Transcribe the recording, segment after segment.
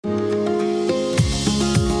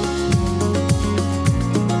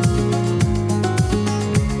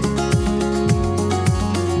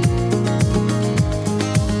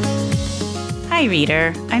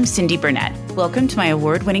reader. I'm Cindy Burnett. Welcome to my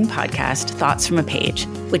award-winning podcast, Thoughts from a Page,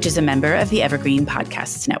 which is a member of the Evergreen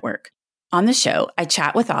Podcasts Network. On the show, I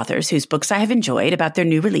chat with authors whose books I have enjoyed about their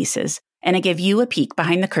new releases, and I give you a peek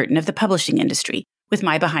behind the curtain of the publishing industry with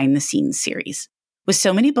my Behind the Scenes series. With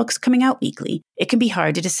so many books coming out weekly, it can be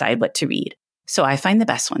hard to decide what to read, so I find the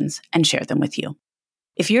best ones and share them with you.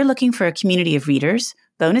 If you're looking for a community of readers,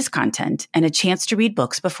 bonus content, and a chance to read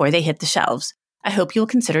books before they hit the shelves, I hope you'll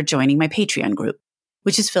consider joining my Patreon group,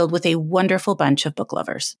 which is filled with a wonderful bunch of book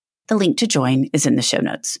lovers. The link to join is in the show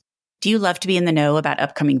notes. Do you love to be in the know about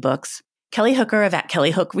upcoming books? Kelly Hooker of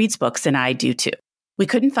 @KellyHook Reads Books and I do too. We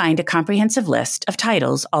couldn't find a comprehensive list of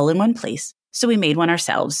titles all in one place, so we made one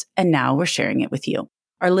ourselves, and now we're sharing it with you.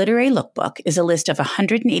 Our literary lookbook is a list of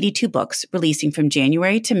 182 books releasing from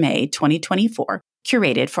January to May 2024,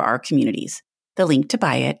 curated for our communities. The link to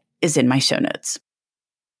buy it is in my show notes.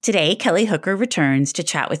 Today, Kelly Hooker returns to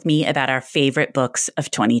chat with me about our favorite books of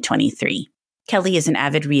 2023. Kelly is an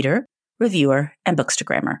avid reader, reviewer, and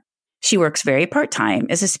bookstagrammer. She works very part-time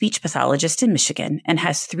as a speech pathologist in Michigan and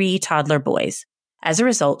has 3 toddler boys. As a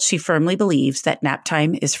result, she firmly believes that nap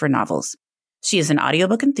time is for novels. She is an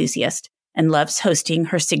audiobook enthusiast and loves hosting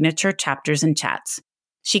her signature chapters and chats.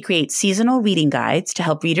 She creates seasonal reading guides to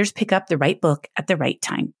help readers pick up the right book at the right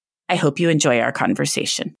time. I hope you enjoy our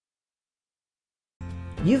conversation.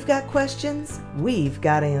 You've got questions, we've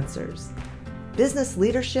got answers. Business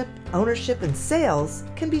leadership, ownership, and sales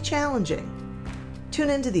can be challenging.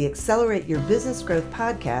 Tune into the Accelerate Your Business Growth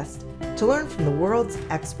podcast to learn from the world's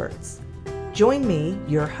experts. Join me,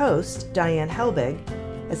 your host, Diane Helbig,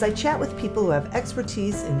 as I chat with people who have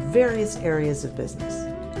expertise in various areas of business.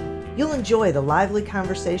 You'll enjoy the lively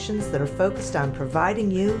conversations that are focused on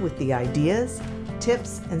providing you with the ideas,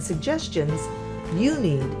 tips, and suggestions you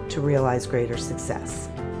need to realize greater success.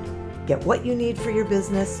 Get what you need for your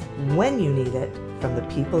business when you need it from the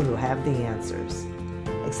people who have the answers.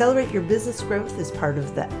 Accelerate Your Business Growth is part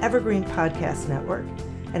of the Evergreen Podcast Network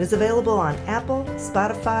and is available on Apple,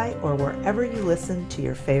 Spotify, or wherever you listen to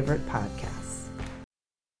your favorite podcasts.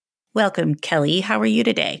 Welcome, Kelly. How are you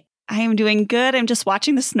today? I am doing good. I'm just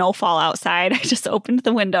watching the snowfall outside. I just opened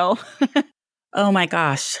the window. Oh my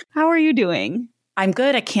gosh. How are you doing? I'm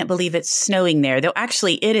good. I can't believe it's snowing there, though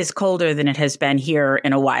actually it is colder than it has been here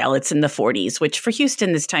in a while. It's in the 40s, which for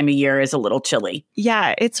Houston this time of year is a little chilly.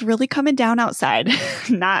 Yeah, it's really coming down outside.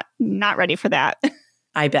 Not ready for that.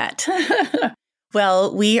 I bet.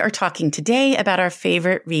 Well, we are talking today about our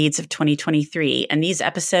favorite reads of 2023. And these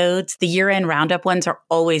episodes, the year-end roundup ones, are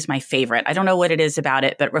always my favorite. I don't know what it is about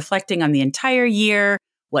it, but reflecting on the entire year,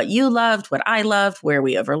 what you loved, what I loved, where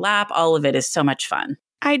we overlap, all of it is so much fun.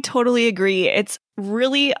 I totally agree. It's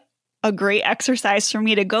really a great exercise for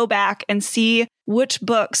me to go back and see which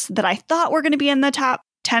books that I thought were going to be in the top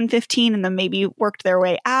 10, 15, and then maybe worked their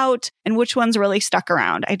way out, and which ones really stuck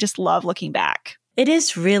around. I just love looking back. It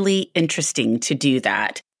is really interesting to do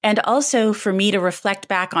that. And also for me to reflect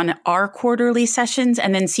back on our quarterly sessions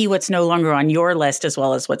and then see what's no longer on your list as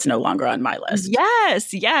well as what's no longer on my list.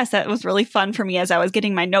 Yes. That was really fun for me as I was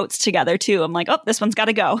getting my notes together too. I'm like, oh, this one's got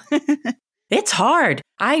to go. It's hard.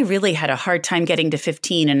 I really had a hard time getting to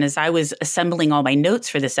 15. And as I was assembling all my notes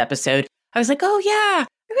for this episode, I was like, oh, yeah,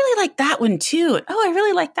 I really like that one too. Oh, I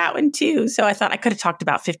really like that one too. So I thought I could have talked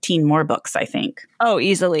about 15 more books, I think. Oh,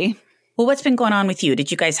 easily. Well, what's been going on with you?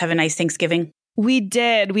 Did you guys have a nice Thanksgiving? We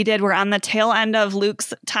did. We're on the tail end of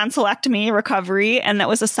Luke's tonsillectomy recovery. And that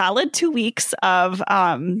was a solid 2 weeks of,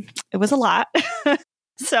 it was a lot.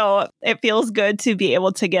 So it feels good to be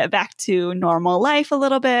able to get back to normal life a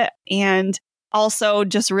little bit and also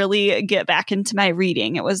just really get back into my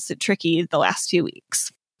reading. It was tricky the last few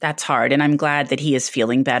weeks. That's hard. And I'm glad that he is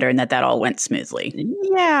feeling better and that all went smoothly.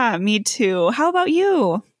 Yeah, me too. How about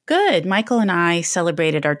you? Good. Michael and I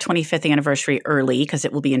celebrated our 25th anniversary early because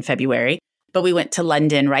it will be in February. But we went to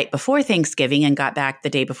London right before Thanksgiving and got back the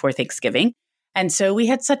day before Thanksgiving. And so we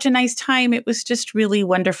had such a nice time. It was just really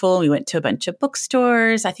wonderful. We went to a bunch of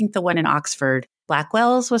bookstores. I think the one in Oxford,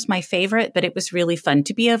 Blackwell's, was my favorite, but it was really fun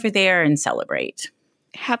to be over there and celebrate.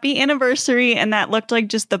 Happy anniversary. And that looked like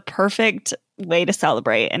just the perfect way to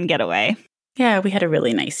celebrate and get away. Yeah, we had a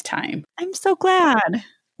really nice time. I'm so glad.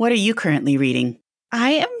 What are you currently reading?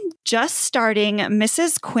 I am just starting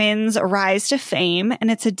Mrs. Quinn's Rise to Fame, and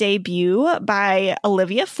it's a debut by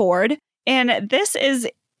Olivia Ford. And this is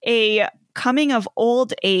a coming of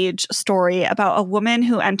old age story about a woman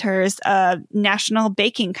who enters a national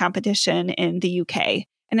baking competition in the UK.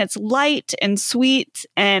 And it's light and sweet,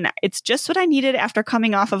 and it's just what I needed after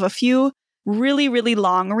coming off of a few really, really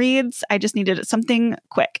long reads. I just needed something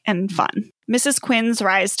quick and fun. Mrs. Quinn's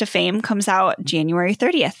Rise to Fame comes out January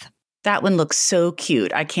 30th. That one looks so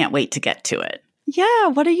cute. I can't wait to get to it. Yeah.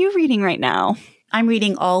 What are you reading right now? I'm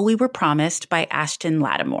reading All We Were Promised by Ashton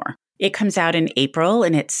Lattimore. It comes out in April,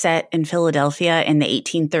 and it's set in Philadelphia in the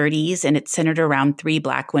 1830s, and it's centered around 3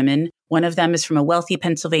 Black women. One of them is from a wealthy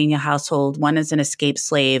Pennsylvania household, one is an escaped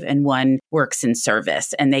slave, and one works in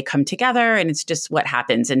service. And they come together, and it's just what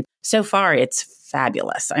happens. And so far, it's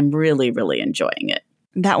fabulous. I'm really, really enjoying it.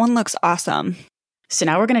 That one looks awesome. So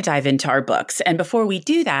now we're going to dive into our books. And before we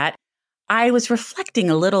do that, I was reflecting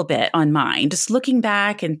a little bit on mine, just looking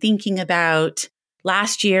back and thinking about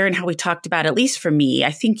last year and how we talked about, at least for me,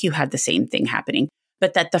 I think you had the same thing happening,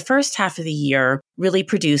 but that the first half of the year really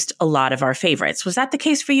produced a lot of our favorites. Was that the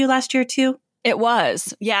case for you last year too? It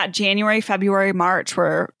was. Yeah. January, February, March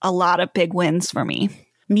were a lot of big wins for me.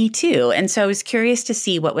 Me too. And so I was curious to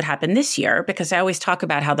see what would happen this year, because I always talk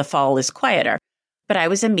about how the fall is quieter. But I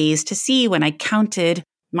was amazed to see when I counted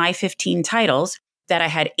my 15 titles that I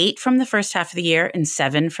had 8 from the first half of the year and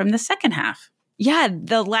 7 from the second half. Yeah,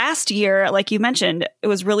 the last year, like you mentioned, it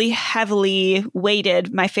was really heavily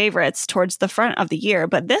weighted, my favorites, towards the front of the year.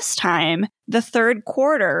 But this time, the third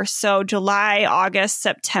quarter, so July, August,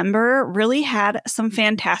 September, really had some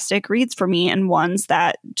fantastic reads for me and ones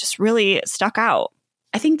that just really stuck out.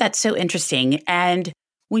 I think that's so interesting. And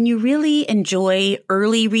when you really enjoy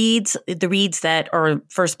early reads, the reads that are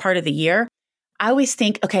first part of the year, I always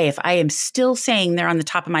think, okay, if I am still saying they're on the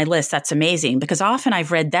top of my list, that's amazing, because often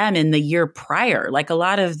I've read them in the year prior. Like a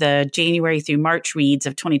lot of the January through March reads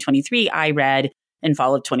of 2023, I read in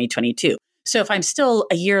fall of 2022. So if I'm still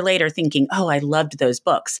a year later thinking, oh, I loved those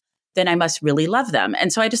books, then I must really love them.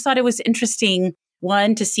 And so I just thought it was interesting,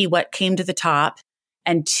 1, to see what came to the top,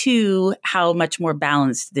 and 2, how much more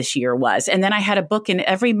balanced this year was. And then I had a book in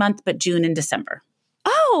every month but June and December.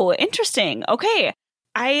 Oh, interesting. Okay.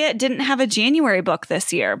 I didn't have a January book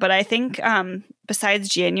this year, but I think besides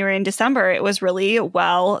January and December, it was really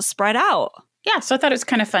well spread out. Yeah, so I thought it was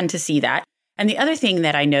kind of fun to see that. And the other thing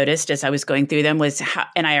that I noticed as I was going through them was,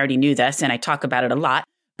 and I already knew this and I talk about it a lot,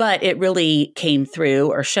 but it really came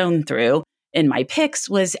through or shone through in my picks,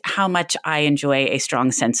 was how much I enjoy a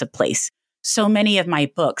strong sense of place. So many of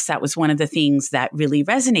my books, that was one of the things that really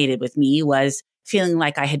resonated with me, was feeling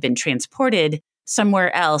like I had been transported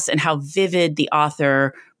somewhere else and how vivid the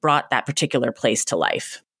author brought that particular place to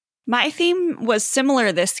life. My theme was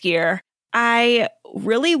similar this year. I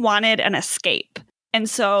really wanted an escape. And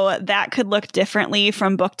so that could look differently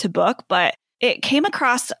from book to book, but it came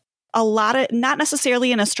across a lot of, not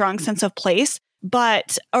necessarily in a strong sense of place,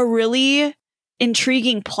 but a really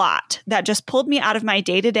intriguing plot that just pulled me out of my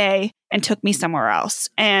day-to-day and took me somewhere else.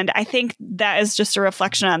 And I think that is just a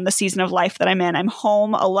reflection on the season of life that I'm in. I'm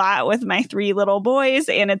home a lot with my 3 little boys,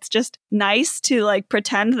 and it's just nice to like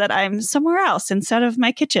pretend that I'm somewhere else instead of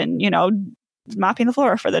my kitchen, mopping the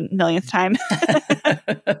floor for the millionth time.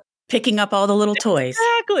 Picking up all the little toys.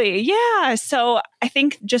 Exactly. Yeah. So I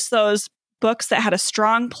think just those books that had a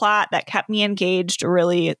strong plot that kept me engaged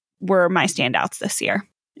really were my standouts this year.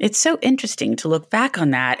 It's so interesting to look back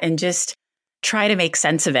on that and just try to make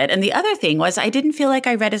sense of it. And the other thing was, I didn't feel like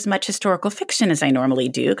I read as much historical fiction as I normally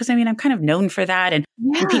do, because I'm kind of known for that. And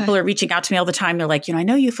when people are reaching out to me all the time, they're like, I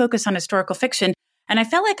know you focus on historical fiction. And I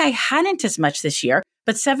felt like I hadn't as much this year,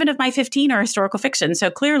 but 7 of my 15 are historical fiction. So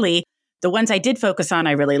clearly the ones I did focus on,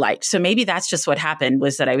 I really liked. So maybe that's just what happened,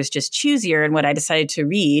 was that I was just choosier in what I decided to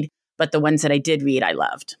read, but the ones that I did read, I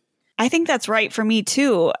loved. I think that's right for me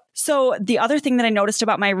too. So the other thing that I noticed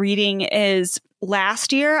about my reading is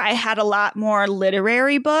last year I had a lot more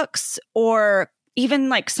literary books, or even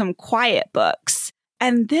like some quiet books.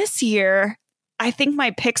 And this year, I think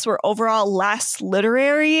my picks were overall less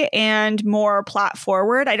literary and more plot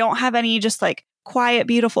forward. I don't have any just like quiet,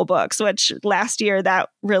 beautiful books, which last year that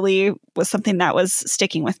really was something that was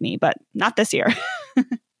sticking with me, but not this year.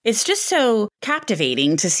 It's just so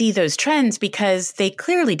captivating to see those trends, because they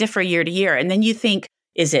clearly differ year to year. And then you think,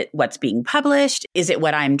 is it what's being published? Is it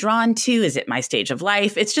what I'm drawn to? Is it my stage of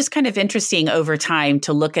life? It's just kind of interesting over time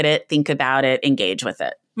to look at it, think about it, engage with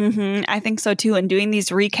it. Mm-hmm. I think so too. And doing these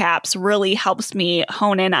recaps really helps me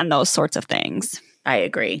hone in on those sorts of things. I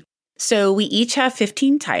agree. So we each have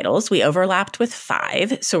 15 titles. We overlapped with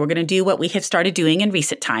 5. So we're going to do what we have started doing in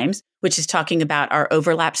recent times, which is talking about our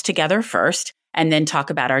overlaps together first, and then talk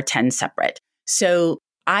about our 10 separate. So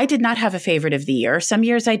I did not have a favorite of the year. Some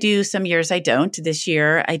years I do, some years I don't. This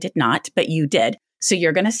year I did not, but you did. So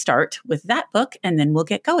you're going to start with that book, and then we'll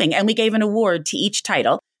get going. And we gave an award to each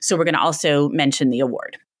title. So we're going to also mention the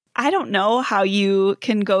award. I don't know how you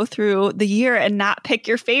can go through the year and not pick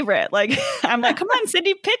your favorite. Like, I'm like, come on,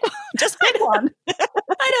 Cindy, pick one. Just pick one.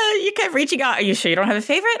 I know. You kept reaching out. Are you sure you don't have a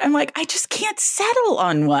favorite? I'm like, I just can't settle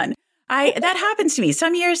on one. That happens to me.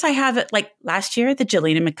 Some years I have it, like last year, the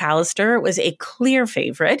Gillian McAllister was a clear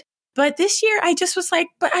favorite. But this year I just was like,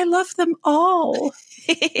 but I love them all.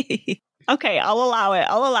 Okay, I'll allow it.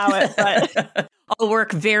 But I'll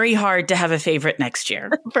work very hard to have a favorite next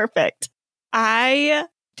year. Perfect. I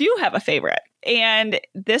do have a favorite. And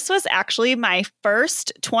this was actually my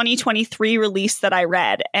first 2023 release that I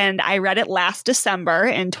read. And I read it last December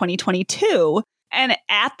in 2022. And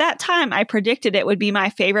at that time, I predicted it would be my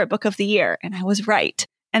favorite book of the year. And I was right.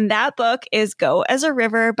 And that book is Go as a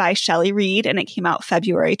River by Shelley Reed. And it came out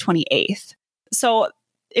February 28th. So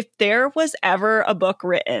if there was ever a book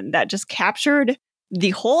written that just captured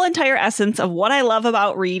the whole entire essence of what I love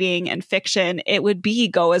about reading and fiction, it would be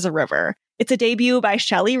Go as a River. It's a debut by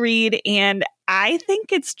Shelley Reed, and I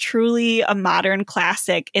think it's truly a modern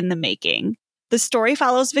classic in the making. The story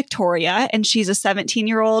follows Victoria, and she's a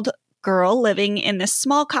 17-year-old girl living in this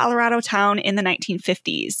small Colorado town in the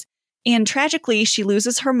 1950s. And tragically, she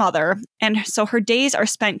loses her mother, and so her days are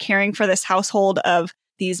spent caring for this household of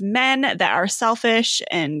these men that are selfish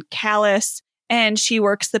and callous, and she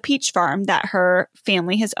works the peach farm that her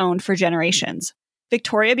family has owned for generations.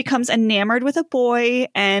 Victoria becomes enamored with a boy,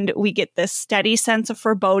 and we get this steady sense of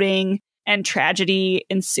foreboding, and tragedy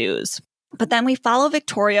ensues. But then we follow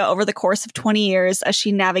Victoria over the course of 20 years as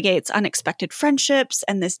she navigates unexpected friendships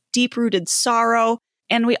and this deep-rooted sorrow.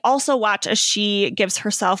 And we also watch as she gives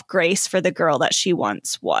herself grace for the girl that she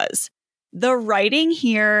once was. The writing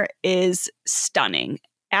here is stunning.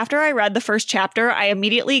 After I read the first chapter, I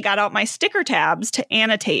immediately got out my sticker tabs to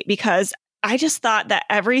annotate because I just thought that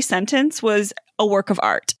every sentence was a work of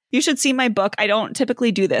art. You should see my book. I don't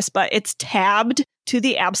typically do this, but it's tabbed to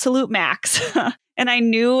the absolute max. And I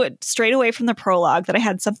knew straight away from the prologue that I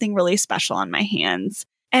had something really special on my hands.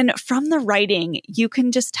 And from the writing, you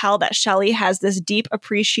can just tell that Shelley has this deep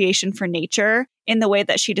appreciation for nature in the way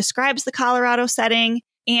that she describes the Colorado setting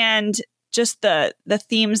and just the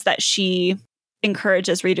themes that she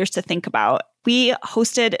encourages readers to think about. We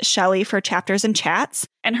hosted Shelley for chapters and chats,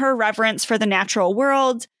 and her reverence for the natural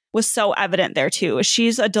world was so evident there too.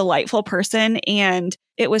 She's a delightful person, and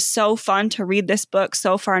it was so fun to read this book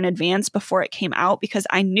so far in advance before it came out because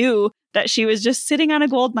I knew that she was just sitting on a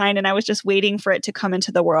gold mine and I was just waiting for it to come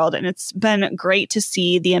into the world. And it's been great to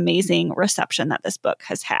see the amazing reception that this book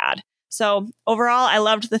has had. So overall, I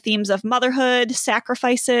loved the themes of motherhood,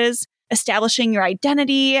 sacrifices, establishing your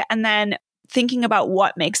identity, and then thinking about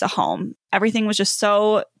what makes a home. Everything was just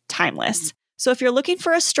so timeless. So if you're looking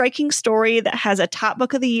for a striking story that has a top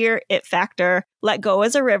book of the year it factor, Let Go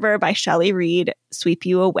as a River by Shelley Reed sweep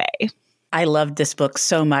you away. I loved this book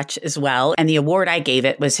so much as well. And the award I gave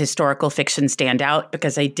it was Historical Fiction Standout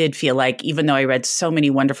because I did feel like, even though I read so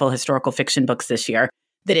many wonderful historical fiction books this year,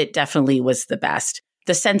 that it definitely was the best.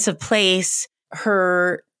 The sense of place,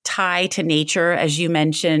 her tie to nature, as you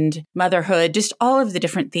mentioned, motherhood, just all of the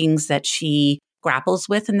different things that she grapples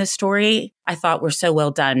with in the story, I thought were so well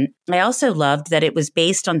done. I also loved that it was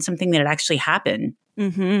based on something that had actually happened.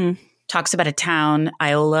 Mm-hmm. Talks about a town,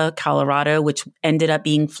 Iola, Colorado, which ended up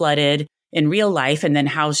being flooded in real life, and then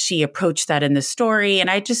how she approached that in the story. And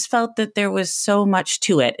I just felt that there was so much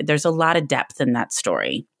to it. There's a lot of depth in that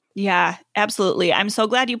story. Yeah, absolutely. I'm so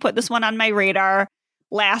glad you put this one on my radar.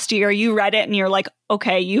 Last year, you read it and you're like,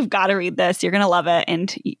 okay, you've got to read this. You're going to love it.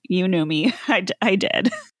 And you knew me. I did.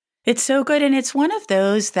 It's so good. And it's one of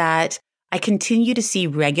those that I continue to see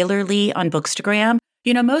regularly on Bookstagram.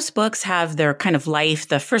 You know, most books have their kind of life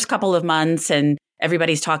the first couple of months and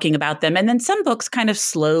everybody's talking about them. And then some books kind of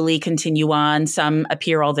slowly continue on. Some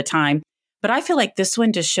appear all the time. But I feel like this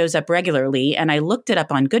one just shows up regularly. And I looked it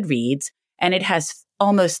up on Goodreads and it has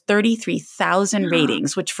almost 33,000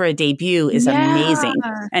 ratings, which for a debut is amazing.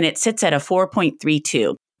 And it sits at a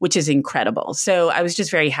 4.32, which is incredible. So I was just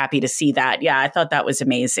very happy to see that. Yeah, I thought that was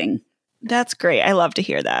amazing. That's great. I love to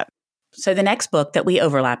hear that. So the next book that we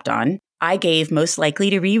overlapped on, I gave Most Likely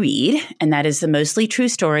to Reread, and that is The Mostly True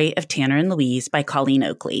Story of Tanner and Louise by Colleen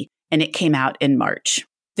Oakley, and it came out in March.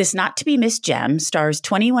 This not-to-be-missed gem stars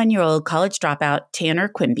 21-year-old college dropout Tanner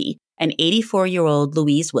Quimby and 84-year-old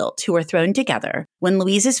Louise Wilt, who are thrown together when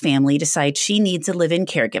Louise's family decides she needs a live-in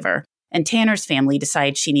caregiver, and Tanner's family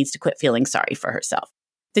decides she needs to quit feeling sorry for herself.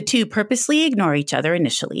 The two purposely ignore each other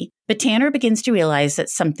initially, but Tanner begins to realize that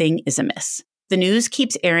something is amiss. The news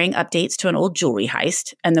keeps airing updates to an old jewelry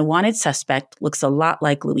heist, and the wanted suspect looks a lot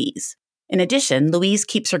like Louise. In addition, Louise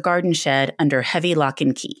keeps her garden shed under heavy lock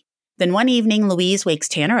and key. Then one evening, Louise wakes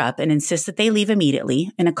Tanner up and insists that they leave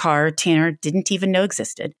immediately in a car Tanner didn't even know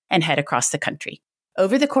existed and head across the country.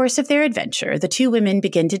 Over the course of their adventure, the two women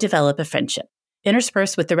begin to develop a friendship.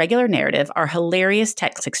 Interspersed with the regular narrative are hilarious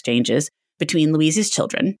text exchanges between Louise's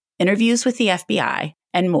children, interviews with the FBI,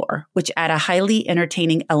 and more, which add a highly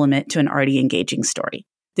entertaining element to an already engaging story.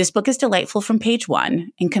 This book is delightful from page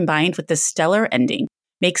one, and combined with the stellar ending,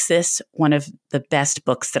 makes this one of the best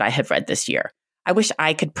books that I have read this year. I wish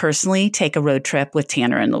I could personally take a road trip with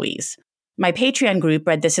Tanner and Louise. My Patreon group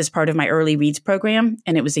read this as part of my early reads program,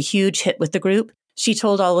 and it was a huge hit with the group. She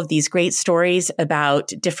told all of these great stories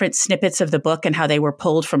about different snippets of the book and how they were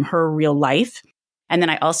pulled from her real life. And then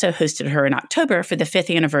I also hosted her in October for the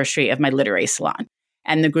 5th anniversary of my literary salon.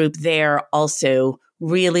 And the group there also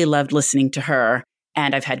really loved listening to her,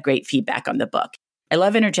 and I've had great feedback on the book. I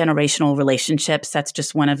love intergenerational relationships. That's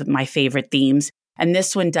just one of my favorite themes. And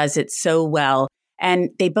this one does it so well.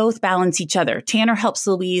 And they both balance each other. Tanner helps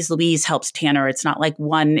Louise. Louise helps Tanner. It's not like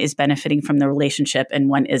one is benefiting from the relationship and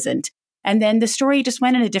one isn't. And then the story just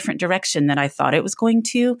went in a different direction than I thought it was going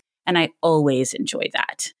to. And I always enjoy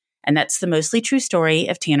that. And that's The Mostly True Story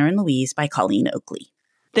of Tanner and Louise by Colleen Oakley.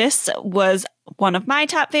 This was one of my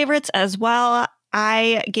top favorites as well.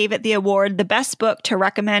 I gave it the award, the best book to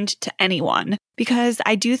recommend to anyone, because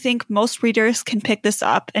I do think most readers can pick this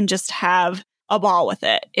up and just have a ball with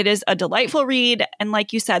it. It is a delightful read. And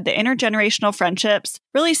like you said, the intergenerational friendships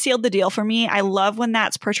really sealed the deal for me. I love when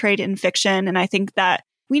that's portrayed in fiction. And I think that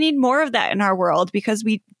we need more of that in our world because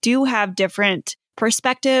we do have different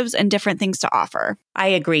perspectives and different things to offer. I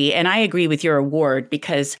agree. And I agree with your award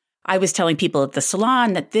because I was telling people at the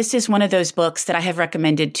salon that this is one of those books that I have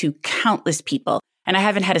recommended to countless people. And I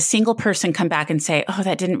haven't had a single person come back and say, oh,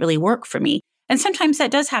 that didn't really work for me. And sometimes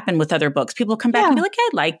that does happen with other books. People come back and be like, I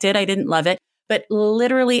liked it. I didn't love it. But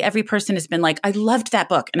literally every person has been like, I loved that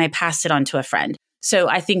book. And I passed it on to a friend. So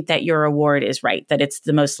I think that your award is right, that it's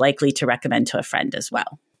the most likely to recommend to a friend as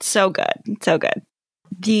well. So good. So good.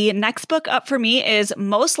 The next book up for me is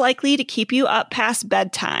most likely to keep you up past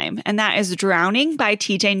bedtime, and that is Drowning by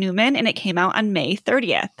TJ Newman, and it came out on May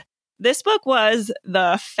 30th. This book was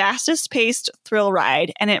the fastest-paced thrill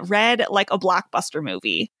ride, and it read like a blockbuster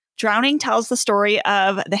movie. Drowning tells the story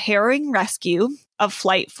of the harrowing rescue of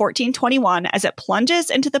Flight 1421 as it plunges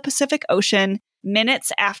into the Pacific Ocean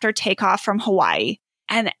minutes after takeoff from Hawaii.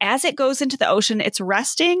 And as it goes into the ocean, it's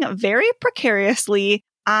resting very precariously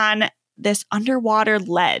on this underwater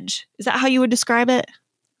ledge. Is that how you would describe it?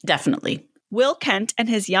 Definitely. Will Kent and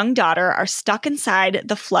his young daughter are stuck inside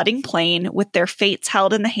the flooding plane with their fates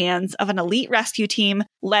held in the hands of an elite rescue team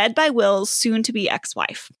led by Will's soon-to-be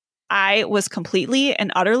ex-wife. I was completely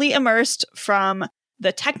and utterly immersed from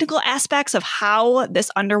the technical aspects of how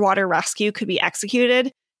this underwater rescue could be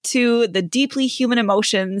executed to the deeply human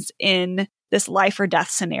emotions in this life or death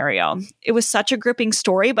scenario. It was such a gripping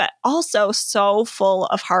story, but also so full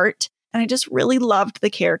of heart. And I just really loved the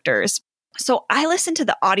characters. So I listened to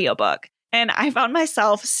the audiobook and I found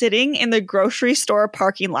myself sitting in the grocery store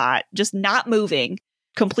parking lot, just not moving,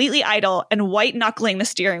 completely idle and white knuckling the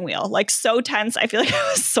steering wheel, like so tense. I feel like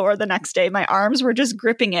I was sore the next day. My arms were just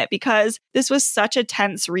gripping it because this was such a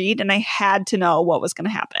tense read and I had to know what was going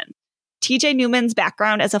to happen. TJ Newman's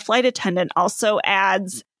background as a flight attendant also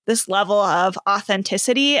adds this level of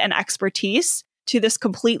authenticity and expertise to this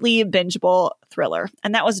completely bingeable thriller.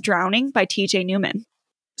 And that was Drowning by TJ Newman.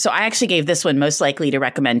 So I actually gave this one most likely to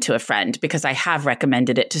recommend to a friend because I have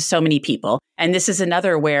recommended it to so many people. And this is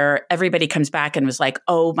another where everybody comes back and was like,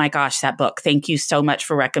 oh my gosh, that book. Thank you so much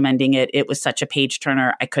for recommending it. It was such a page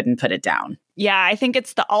turner. I couldn't put it down. Yeah, I think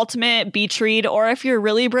it's the ultimate beach read. Or if you're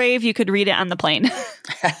really brave, you could read it on the plane.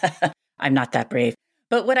 I'm not that brave.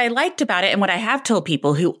 But what I liked about it and what I have told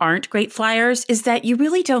people who aren't great flyers is that you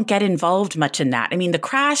really don't get involved much in that. I mean, the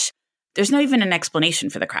crash, there's not even an explanation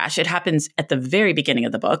for the crash. It happens at the very beginning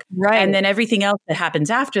of the book. Right. And then everything else that happens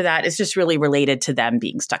after that is just really related to them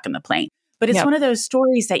being stuck in the plane. But it's one of those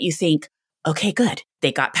stories that you think, okay, good.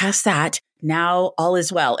 They got past that. Now all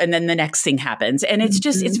is well. And then the next thing happens. And it's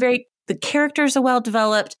just, it's very, the characters are well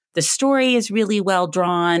developed. The story is really well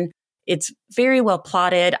drawn. It's very well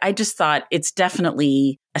plotted. I just thought it's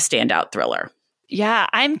definitely a standout thriller. Yeah,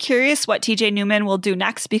 I'm curious what TJ Newman will do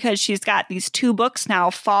next because she's got these two books now,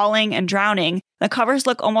 Falling and Drowning. The covers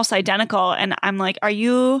look almost identical. And I'm like, are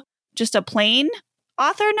you just a plane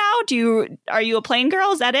author now? Are you a plane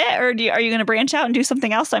girl? Is that it? Or are you going to branch out and do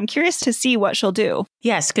something else? I'm curious to see what she'll do.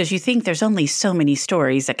 Yes, because you think there's only so many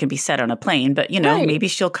stories that can be set on a plane. But, maybe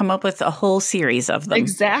she'll come up with a whole series of them.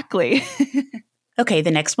 Exactly. Okay,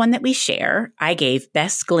 the next one that we share, I gave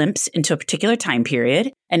Best Glimpse into a particular time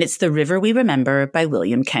period, and it's The River We Remember by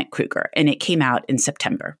William Kent Kruger, and it came out in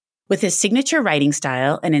September. With his signature writing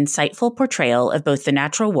style and insightful portrayal of both the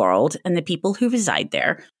natural world and the people who reside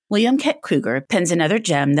there, William Kent Kruger pens another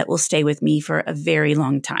gem that will stay with me for a very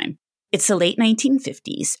long time. It's the late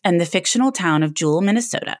 1950s, and the fictional town of Jewell,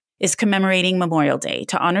 Minnesota is commemorating Memorial Day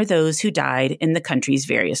to honor those who died in the country's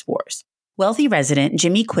various wars. Wealthy resident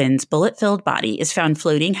Jimmy Quinn's bullet-filled body is found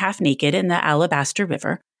floating half-naked in the Alabaster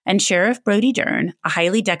River, and Sheriff Brody Dern, a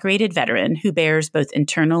highly decorated veteran who bears both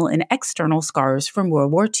internal and external scars from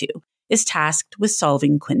World War II, is tasked with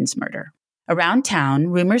solving Quinn's murder. Around town,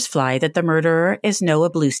 rumors fly that the murderer is Noah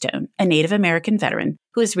Bluestone, a Native American veteran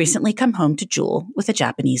who has recently come home to Jewel with a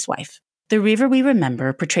Japanese wife. The River We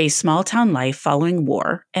Remember portrays small-town life following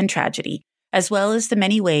war and tragedy, as well as the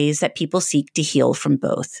many ways that people seek to heal from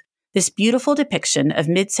both. This beautiful depiction of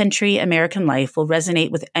mid-century American life will resonate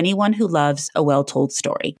with anyone who loves a well-told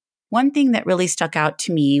story. One thing that really stuck out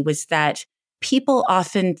to me was that people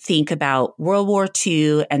often think about World War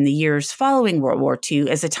II and the years following World War II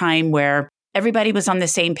as a time where everybody was on the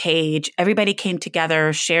same page, everybody came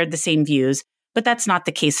together, shared the same views, but that's not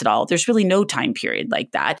the case at all. There's really no time period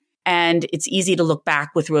like that. And it's easy to look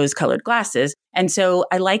back with rose-colored glasses. And so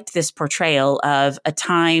I liked this portrayal of a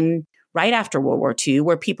time right after World War II,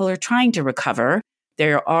 where people are trying to recover.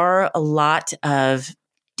 There are a lot of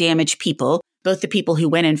damaged people, both the people who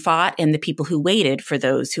went and fought and the people who waited for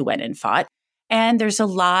those who went and fought. And there's a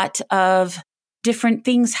lot of different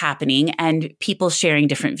things happening and people sharing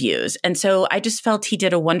different views. And so I just felt he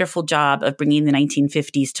did a wonderful job of bringing the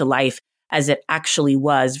 1950s to life as it actually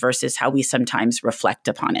was versus how we sometimes reflect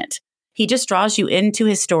upon it. He just draws you into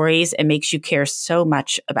his stories and makes you care so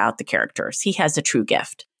much about the characters. He has a true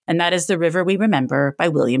gift. And that is The River We Remember by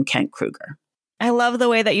William Kent Kruger. I love the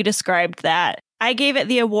way that you described that. I gave it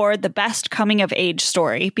the award, the best coming of age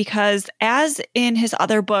story, because as in his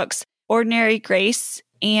other books, Ordinary Grace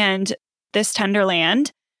and This Tender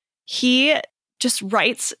Land, he just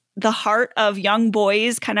writes the heart of young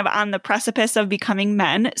boys kind of on the precipice of becoming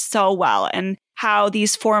men so well, and how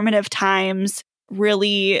these formative times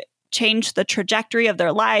really changed the trajectory of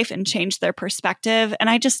their life and changed their perspective. And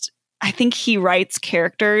I think he writes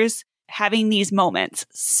characters having these moments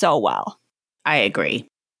so well. I agree.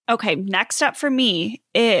 Okay, next up for me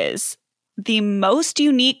is the most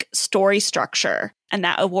unique story structure. And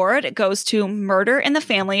that award goes to Murder in the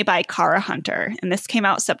Family by Kara Hunter. And this came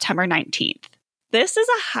out September 19th. This is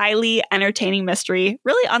a highly entertaining mystery,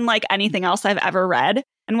 really unlike anything else I've ever read,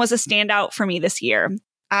 and was a standout for me this year.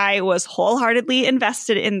 I was wholeheartedly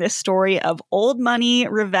invested in this story of old money,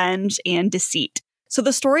 revenge, and deceit. So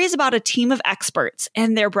the story is about a team of experts,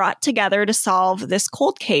 and they're brought together to solve this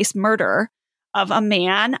cold case murder of a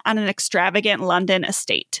man on an extravagant London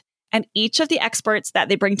estate. And each of the experts that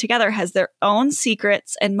they bring together has their own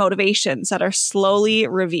secrets and motivations that are slowly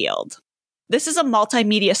revealed. This is a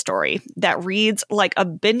multimedia story that reads like a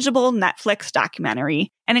bingeable Netflix documentary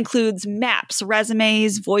and includes maps,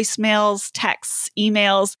 resumes, voicemails, texts,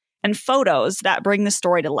 emails, and photos that bring the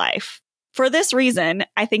story to life. For this reason,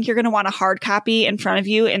 I think you're going to want a hard copy in front of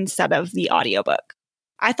you instead of the audiobook.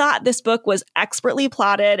 I thought this book was expertly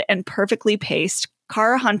plotted and perfectly paced.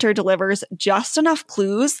 Kara Hunter delivers just enough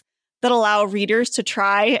clues that allow readers to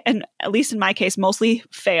try, and at least in my case, mostly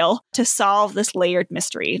fail, to solve this layered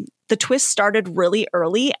mystery. The twist started really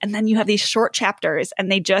early, and then you have these short chapters,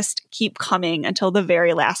 and they just keep coming until the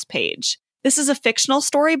very last page. This is a fictional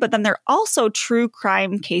story, but then there are also true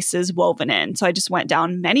crime cases woven in. So I just went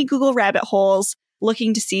down many Google rabbit holes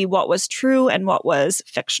looking to see what was true and what was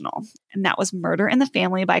fictional. And that was Murder in the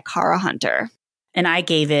Family by Kara Hunter. And I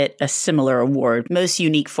gave it a similar award, most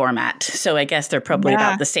unique format. So I guess they're probably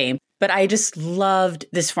about the same. But I just loved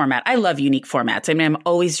this format. I love unique formats. I mean, I'm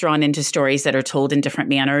always drawn into stories that are told in different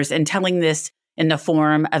manners. And telling this in the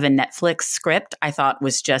form of a Netflix script, I thought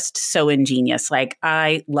was just so ingenious. Like,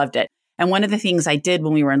 I loved it. And one of the things I did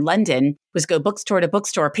when we were in London was go bookstore to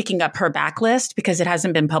bookstore, picking up her backlist because it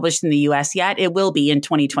hasn't been published in the US yet. It will be in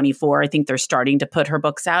 2024. I think they're starting to put her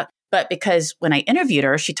books out. But because when I interviewed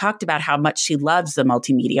her, she talked about how much she loves the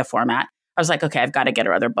multimedia format. I was like, okay, I've got to get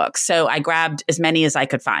her other books. So I grabbed as many as I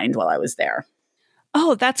could find while I was there.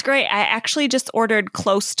 Oh, that's great. I actually just ordered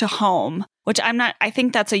Close to Home, which I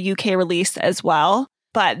think that's a UK release as well.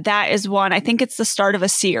 But that is one, I think it's the start of a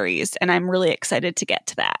series, and I'm really excited to get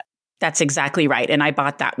to that. That's exactly right. And I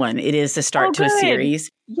bought that one. It is the start to a series.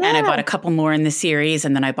 Yeah. And I bought a couple more in the series,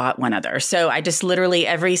 and then I bought one other. So I just literally,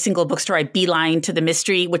 every single bookstore, I beeline to the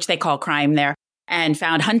mystery, which they call crime there, and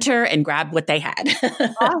found Hunter and grabbed what they had.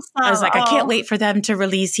 Awesome. I was like, I can't wait for them to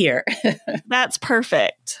release here. That's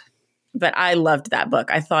perfect. But I loved that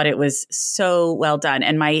book. I thought it was so well done.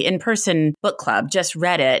 And my in-person book club just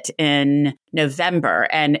read it in November,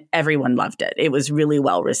 and everyone loved it. It was really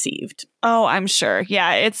well received. Oh, I'm sure.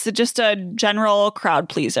 Yeah, it's just a general crowd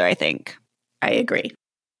pleaser, I think. I agree.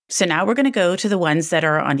 So now we're going to go to the ones that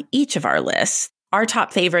are on each of our lists, our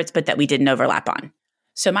top favorites, but that we didn't overlap on.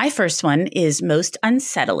 So my first one is Most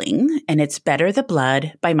Unsettling, and it's Better the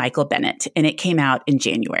Blood by Michael Bennett, and it came out in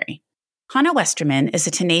January. Hannah Westerman is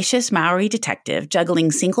a tenacious Maori detective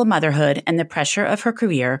juggling single motherhood and the pressure of her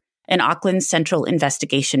career in Auckland's Central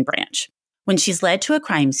Investigation Branch. When she's led to a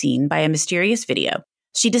crime scene by a mysterious video,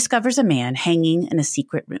 she discovers a man hanging in a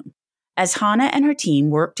secret room. As Hannah and her team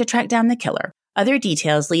work to track down the killer, other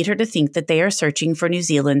details lead her to think that they are searching for New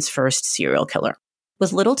Zealand's first serial killer.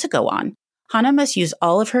 With little to go on, Hannah must use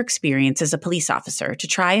all of her experience as a police officer to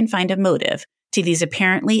try and find a motive to these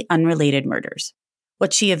apparently unrelated murders.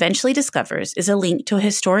 What she eventually discovers is a link to a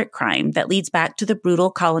historic crime that leads back to the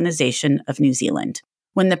brutal colonization of New Zealand.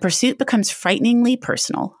 When the pursuit becomes frighteningly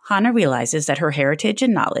personal, Hannah realizes that her heritage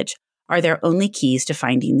and knowledge are their only keys to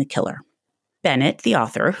finding the killer. Bennett, the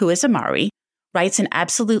author, who is a Maori, writes an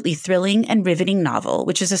absolutely thrilling and riveting novel,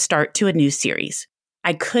 which is a start to a new series.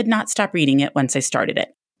 I could not stop reading it once I started it.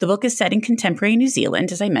 The book is set in contemporary New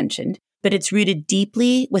Zealand, as I mentioned, but it's rooted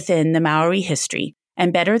deeply within the Maori history,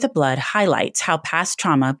 and Better the Blood highlights how past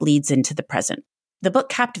trauma bleeds into the present. The book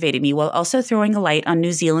captivated me while also throwing a light on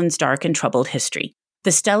New Zealand's dark and troubled history.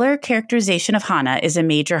 The stellar characterization of Hannah is a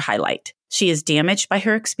major highlight. She is damaged by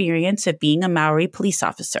her experience of being a Maori police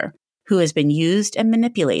officer who has been used and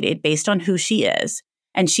manipulated based on who she is,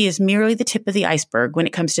 and she is merely the tip of the iceberg when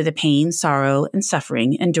it comes to the pain, sorrow, and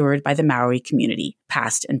suffering endured by the Maori community,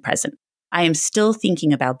 past and present. I am still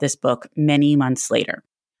thinking about this book many months later.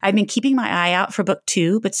 I've been keeping my eye out for book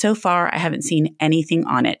 2, but so far I haven't seen anything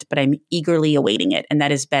on it, but I'm eagerly awaiting it, and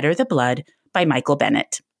that is Better the Blood by Michael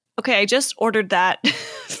Bennett. Okay, I just ordered that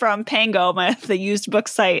from Pango, the used book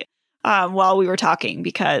site, while we were talking,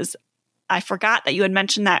 because I forgot that you had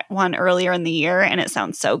mentioned that one earlier in the year, and it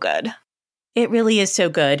sounds so good. It really is so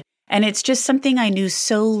good. And it's just something I knew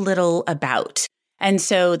so little about. And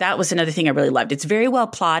so that was another thing I really loved. It's very well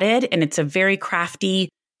plotted, and it's a very crafty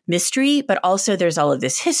mystery, but also there's all of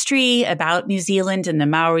this history about New Zealand and the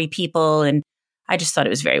Maori people. And I just thought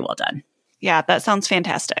it was very well done. Yeah, that sounds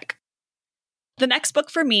fantastic. The next book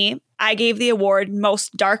for me, I gave the award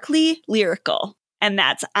Most Darkly Lyrical, and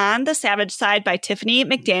that's On the Savage Side by Tiffany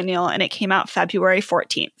McDaniel, and it came out February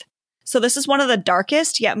 14th. So this is one of the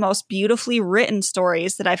darkest yet most beautifully written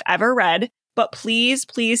stories that I've ever read, but please,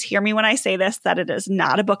 please hear me when I say this, that it is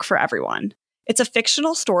not a book for everyone. It's a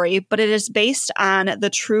fictional story, but it is based on the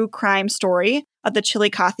true crime story of the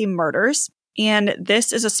Chillicothe murders, and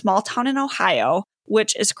this is a small town in Ohio,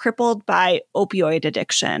 which is crippled by opioid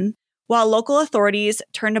addiction. While local authorities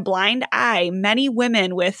turned a blind eye, many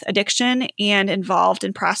women with addiction and involved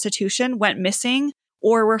in prostitution went missing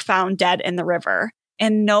or were found dead in the river.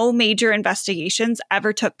 And no major investigations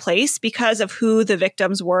ever took place because of who the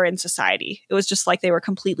victims were in society. It was just like they were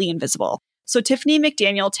completely invisible. So Tiffany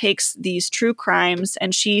McDaniel takes these true crimes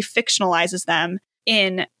and she fictionalizes them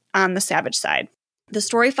in On the Savage Side. The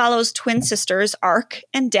story follows twin sisters, Ark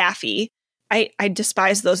and Daffy. I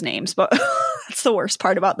despise those names, but that's the worst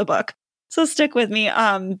part about the book. So stick with me.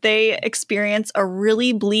 They experience a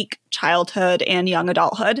really bleak childhood and young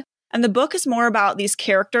adulthood. And the book is more about these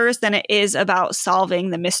characters than it is about solving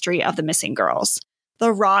the mystery of the missing girls.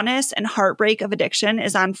 The rawness and heartbreak of addiction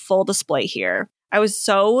is on full display here. I was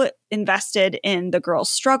so invested in the girls'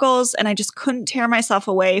 struggles, and I just couldn't tear myself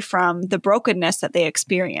away from the brokenness that they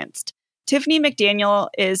experienced. Tiffany McDaniel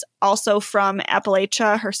is also from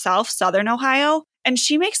Appalachia herself, Southern Ohio, and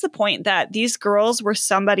she makes the point that these girls were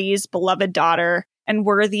somebody's beloved daughter and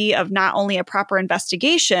worthy of not only a proper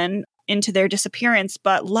investigation into their disappearance,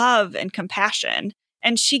 but love and compassion.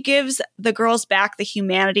 And she gives the girls back the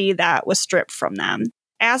humanity that was stripped from them.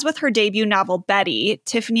 As with her debut novel, Betty,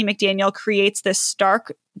 Tiffany McDaniel creates this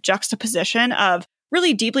stark juxtaposition of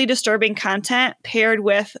really deeply disturbing content paired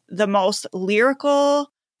with the most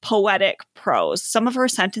lyrical, poetic prose. Some of her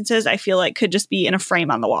sentences I feel like could just be in a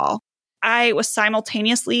frame on the wall. I was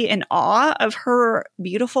simultaneously in awe of her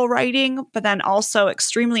beautiful writing, but then also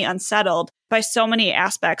extremely unsettled by so many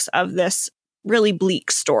aspects of this really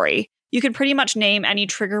bleak story. You can pretty much name any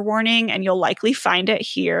trigger warning and you'll likely find it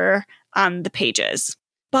here on the pages.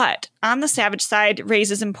 But On the Savage Side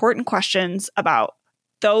raises important questions about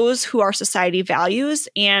those who our society values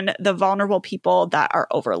and the vulnerable people that are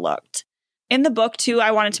overlooked. In the book, too,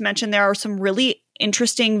 I wanted to mention there are some really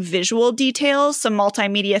interesting visual details, some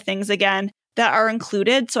multimedia things again, that are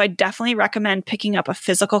included. So I definitely recommend picking up a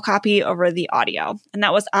physical copy over the audio. And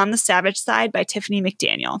that was On the Savage Side by Tiffany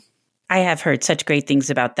McDaniel. I have heard such great things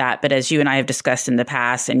about that, but as you and I have discussed in the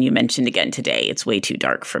past, and you mentioned again today, it's way too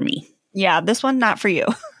dark for me. Yeah, this one, not for you.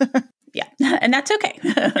 Yeah, and that's okay.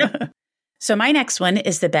 Yep. So my next one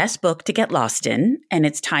is The Best Book to Get Lost In, and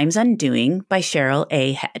it's Time's Undoing by Cheryl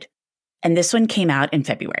A. Head. and this one came out in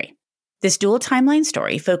February. This dual timeline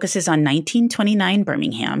story focuses on 1929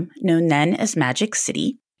 Birmingham, known then as Magic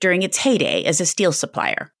City, during its heyday as a steel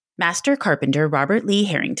supplier. Master carpenter Robert Lee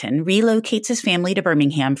Harrington relocates his family to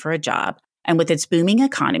Birmingham for a job, and with its booming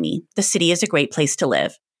economy, the city is a great place to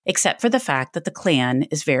live, except for the fact that the Klan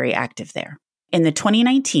is very active there. In the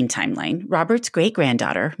 2019 timeline, Robert's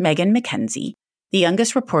great-granddaughter, Megan Mackenzie, the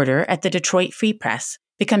youngest reporter at the Detroit Free Press,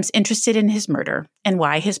 becomes interested in his murder and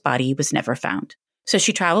why his body was never found. So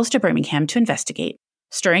she travels to Birmingham to investigate,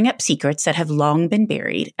 stirring up secrets that have long been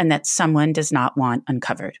buried and that someone does not want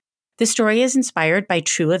uncovered. The story is inspired by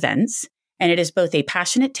true events, and it is both a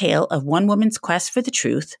passionate tale of one woman's quest for the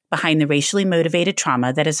truth behind the racially motivated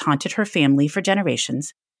trauma that has haunted her family for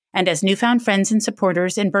generations, and as newfound friends and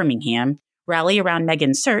supporters in Birmingham rally around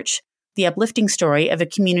Megan's search, the uplifting story of a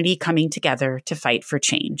community coming together to fight for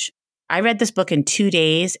change. I read this book in 2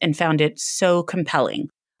 days and found it so compelling.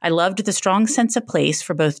 I loved the strong sense of place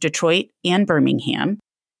for both Detroit and Birmingham,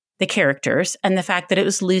 the characters, and the fact that it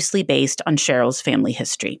was loosely based on Cheryl's family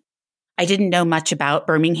history. I didn't know much about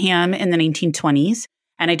Birmingham in the 1920s,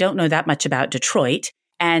 and I don't know that much about Detroit.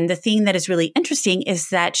 And the thing that is really interesting is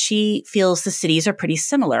that she feels the cities are pretty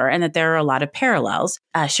similar and that there are a lot of parallels.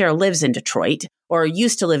 Cheryl lives in Detroit, or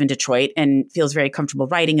used to live in Detroit, and feels very comfortable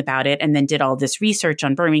writing about it, and then did all this research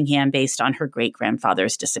on Birmingham based on her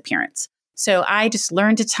great-grandfather's disappearance. So I just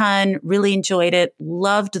learned a ton, really enjoyed it,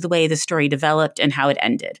 loved the way the story developed and how it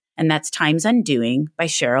ended. And that's Time's Undoing by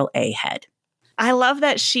Cheryl A. Head. I love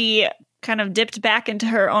that she kind of dipped back into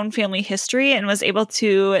her own family history and was able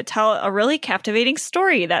to tell a really captivating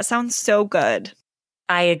story. That sounds so good.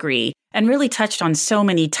 I agree, and really touched on so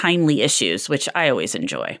many timely issues, which I always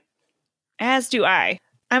enjoy. As do I.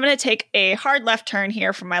 I'm going to take a hard left turn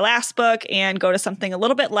here from my last book and go to something a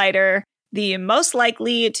little bit lighter. The Most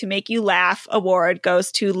Likely to Make You Laugh award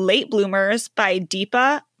goes to Late Bloomers by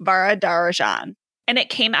Deepa Varadarajan, and it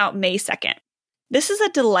came out May 2nd. This is a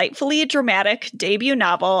delightfully dramatic debut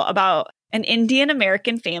novel about an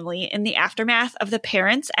Indian-American family in the aftermath of the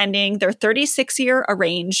parents ending their 36-year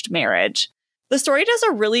arranged marriage. The story does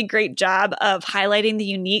a really great job of highlighting the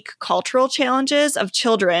unique cultural challenges of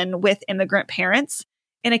children with immigrant parents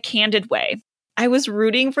in a candid way. I was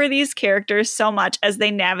rooting for these characters so much as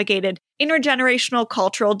they navigated intergenerational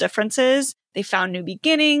cultural differences, they found new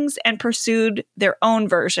beginnings, and pursued their own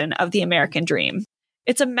version of the American dream.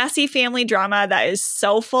 It's a messy family drama that is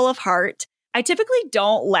so full of heart. I typically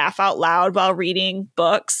don't laugh out loud while reading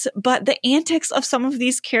books, but the antics of some of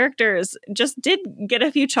these characters just did get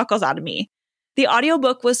a few chuckles out of me. The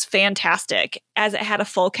audiobook was fantastic, as it had a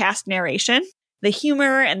full cast narration. The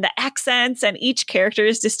humor and the accents and each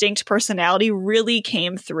character's distinct personality really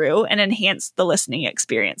came through and enhanced the listening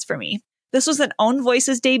experience for me. This was an Own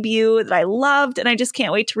Voices debut that I loved, and I just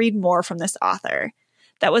can't wait to read more from this author.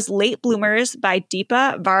 That was Late Bloomers by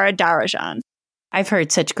Deepa Varadarajan. I've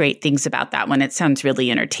heard such great things about that one. It sounds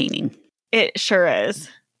really entertaining. It sure is.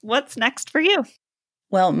 What's next for you?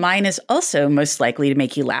 Well, mine is also most likely to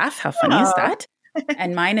make you laugh. How funny is that?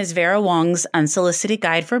 And mine is Vera Wong's Unsolicited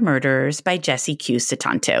Guide for Murderers by Jessie Q.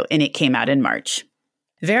 Sutanto, and it came out in March.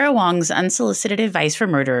 Vera Wong's Unsolicited Advice for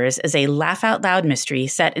Murderers is a laugh-out-loud mystery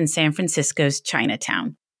set in San Francisco's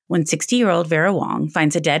Chinatown. When 60-year-old Vera Wong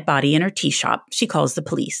finds a dead body in her tea shop, she calls the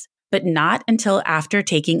police, but not until after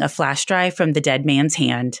taking a flash drive from the dead man's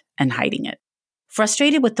hand and hiding it.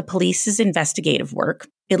 Frustrated with the police's investigative work,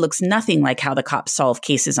 it looks nothing like how the cops solve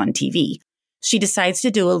cases on TV. She decides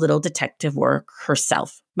to do a little detective work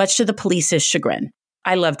herself, much to the police's chagrin.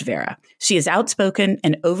 I loved Vera. She is outspoken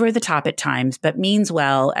and over the top at times, but means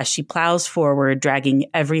well as she plows forward, dragging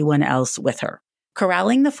everyone else with her.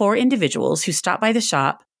 Corralling the 4 individuals who stop by the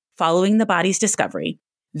shop following the body's discovery,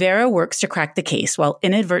 Vera works to crack the case while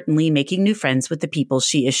inadvertently making new friends with the people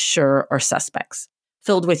she is sure are suspects.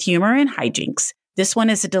 Filled with humor and hijinks, this one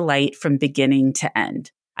is a delight from beginning to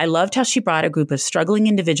end. I loved how she brought a group of struggling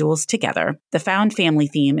individuals together. The found family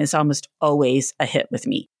theme is almost always a hit with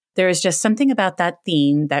me. There is just something about that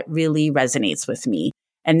theme that really resonates with me.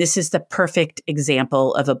 And this is the perfect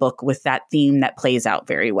example of a book with that theme that plays out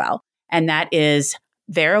very well. And that is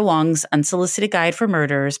Vera Wong's Unsolicited Guide for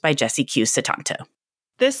Murderers by Jessie Q. Sutanto.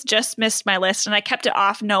 This just missed my list, and I kept it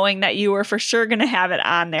off knowing that you were for sure going to have it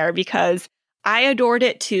on there because I adored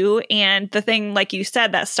it too. And the thing, like you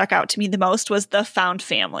said, that stuck out to me the most was the found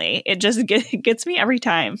family. It just gets me every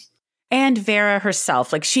time. And Vera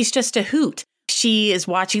herself, like she's just a hoot. She is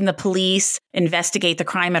watching the police investigate the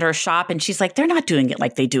crime at her shop, and she's like, they're not doing it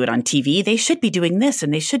like they do it on TV. They should be doing this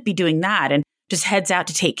and they should be doing that, and just heads out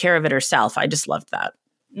to take care of it herself. I just loved that.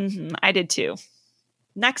 I did too.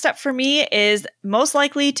 Next up for me is most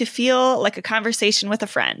likely to feel like a conversation with a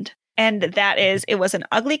friend. And that is It Was an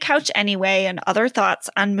Ugly Couch Anyway and Other Thoughts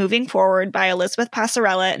on Moving Forward by Elizabeth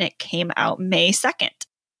Passarella, and it came out May 2nd.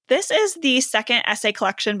 This is the second essay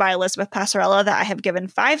collection by Elizabeth Passarella that I have given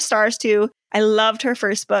 5 stars to. I loved her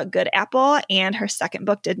first book, Good Apple, and her second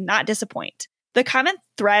book did not disappoint. The common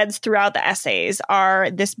threads throughout the essays are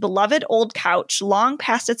this beloved old couch long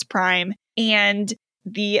past its prime and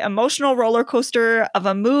the emotional roller coaster of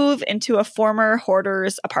a move into a former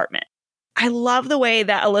hoarder's apartment. I love the way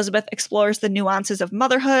that Elizabeth explores the nuances of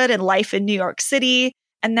motherhood and life in New York City,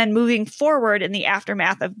 and then moving forward in the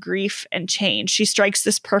aftermath of grief and change. She strikes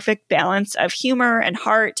this perfect balance of humor and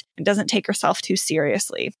heart and doesn't take herself too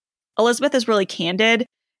seriously. Elizabeth is really candid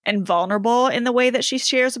and vulnerable in the way that she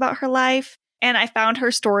shares about her life, and I found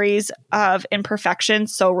her stories of imperfection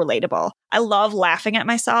so relatable. I love laughing at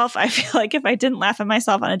myself. I feel like if I didn't laugh at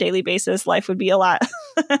myself on a daily basis, life would be a lot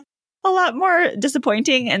a lot more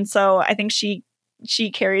disappointing. And so I think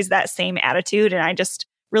she carries that same attitude, and I just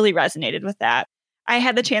really resonated with that. I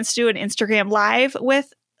had the chance to do an Instagram Live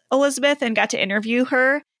with Elizabeth and got to interview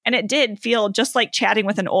her, and it did feel just like chatting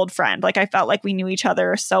with an old friend. Like I felt like we knew each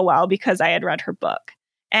other so well because I had read her book.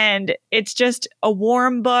 And it's just a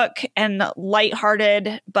warm book and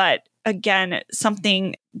lighthearted, but again,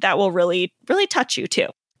 something that will really, really touch you too.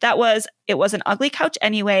 It Was an Ugly Couch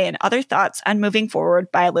Anyway and Other Thoughts on Moving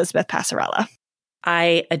Forward by Elizabeth Passarella.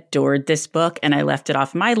 I adored this book, and I left it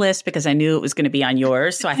off my list because I knew it was going to be on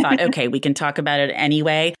yours. So I thought, okay, we can talk about it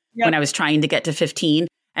anyway. Yep. When I was trying to get to 15.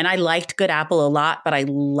 And I liked Good Apple a lot, but I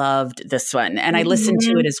loved this one. And I listened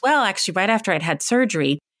to it as well, actually, right after I'd had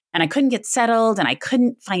surgery. And I couldn't get settled, and I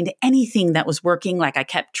couldn't find anything that was working. Like I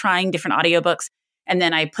kept trying different audiobooks. And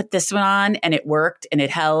then I put this one on, and it worked, and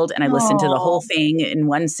it held. And I listened to the whole thing in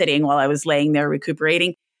one sitting while I was laying there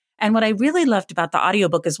recuperating. And what I really loved about the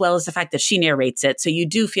audiobook as well is the fact that she narrates it. So you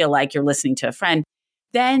do feel like you're listening to a friend.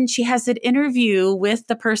 Then she has an interview with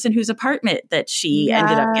the person whose apartment that she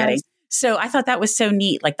ended up getting. So I thought that was so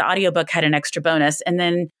neat. Like the audiobook had an extra bonus. And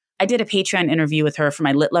then I did a Patreon interview with her for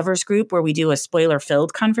my Lit Lovers group where we do a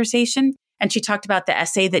spoiler-filled conversation. And she talked about the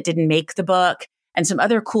essay that didn't make the book and some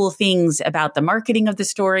other cool things about the marketing of the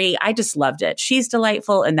story. I just loved it. She's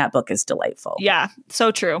delightful, and that book is delightful. Yeah,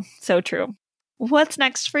 so true. So true. What's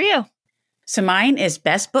next for you? So mine is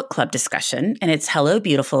Best Book Club Discussion, and it's Hello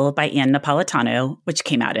Beautiful by Ann Napolitano, which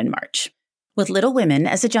came out in March. With Little Women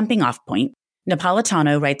as a jumping-off point,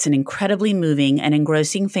 Napolitano writes an incredibly moving and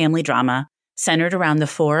engrossing family drama centered around the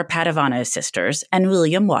 4 Padavano sisters and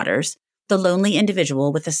William Waters, the lonely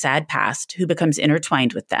individual with a sad past who becomes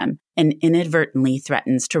intertwined with them and inadvertently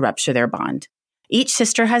threatens to rupture their bond. Each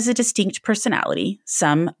sister has a distinct personality,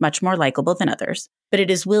 some much more likable than others, but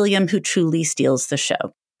it is William who truly steals the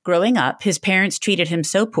show. Growing up, his parents treated him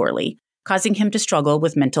so poorly, causing him to struggle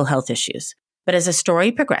with mental health issues. But as the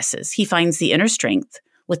story progresses, he finds the inner strength,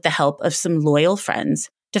 with the help of some loyal friends,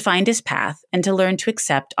 to find his path and to learn to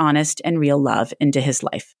accept honest and real love into his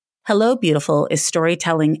life. Hello Beautiful is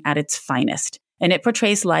storytelling at its finest, and it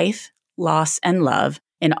portrays life, loss, and love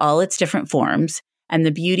in all its different forms, and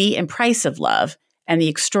the beauty and price of love, and the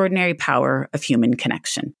extraordinary power of human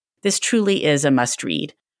connection. This truly is a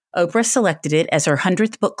must-read. Oprah selected it as her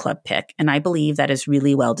 100th book club pick, and I believe that is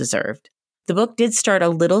really well-deserved. The book did start a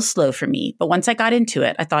little slow for me, but once I got into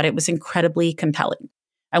it, I thought it was incredibly compelling.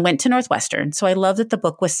 I went to Northwestern, so I love that the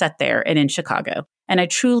book was set there and in Chicago. And I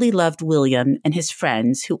truly loved William and his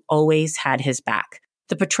friends who always had his back.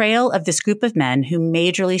 The portrayal of this group of men who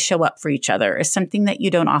majorly show up for each other is something that you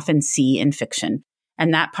don't often see in fiction.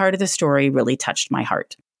 And that part of the story really touched my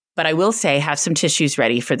heart. But I will say, have some tissues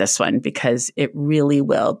ready for this one because it really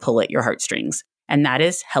will pull at your heartstrings. And that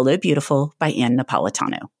is Hello Beautiful by Ann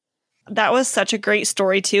Napolitano. That was such a great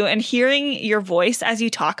story too. And hearing your voice as you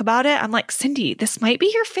talk about it, I'm like, Cindy, this might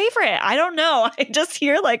be your favorite. I don't know. I just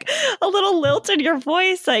hear like a little lilt in your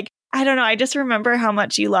voice. Like, I don't know. I just remember how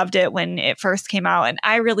much you loved it when it first came out. And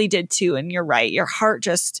I really did too. And you're right. Your heart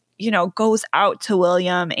just, goes out to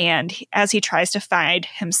William and as he tries to find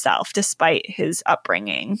himself despite his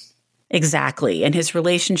upbringing. Exactly. And his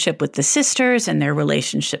relationship with the sisters and their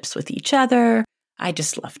relationships with each other. I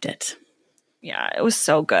just loved it. Yeah, it was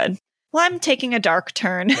so good. Well, I'm taking a dark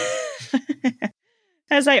turn,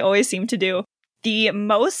 as I always seem to do. The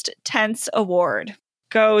Most Tense Award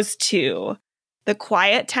goes to The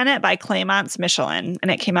Quiet Tenant by Clémence Michelin,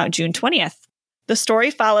 and it came out June 20th. The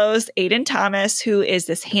story follows Aidan Thomas, who is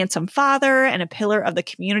this handsome father and a pillar of the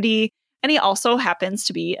community, and he also happens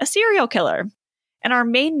to be a serial killer. And our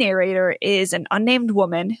main narrator is an unnamed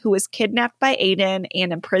woman who was kidnapped by Aidan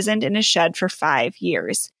and imprisoned in a shed for 5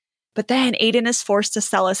 years. But then Aiden is forced to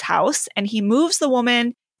sell his house, and he moves the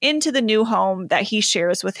woman into the new home that he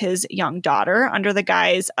shares with his young daughter under the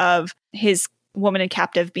guise of his woman in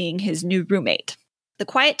captive being his new roommate. The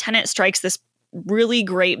Quiet Tenant strikes this really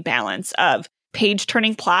great balance of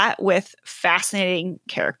page-turning plot with fascinating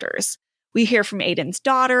characters. We hear from Aiden's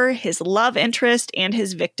daughter, his love interest, and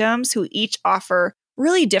his victims, who each offer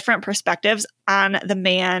really different perspectives on the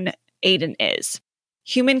man Aiden is.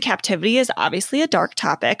 Human captivity is obviously a dark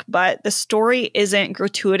topic, but the story isn't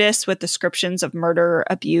gratuitous with descriptions of murder,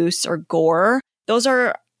 abuse, or gore. Those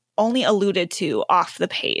are only alluded to off the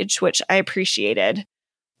page, which I appreciated.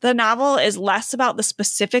 The novel is less about the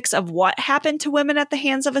specifics of what happened to women at the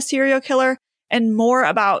hands of a serial killer and more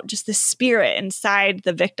about just the spirit inside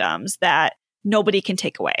the victims that nobody can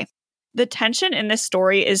take away. The tension in this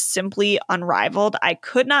story is simply unrivaled. I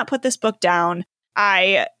could not put this book down.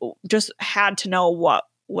 I just had to know what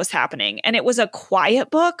was happening. And it was a quiet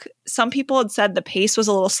book. Some people had said the pace was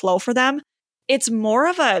a little slow for them. It's more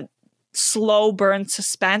of a slow burn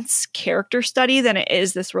suspense character study than it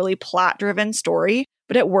is this really plot-driven story,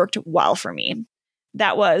 but it worked well for me.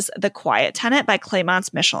 That was The Quiet Tenant by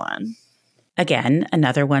Clémence Michelin. Again,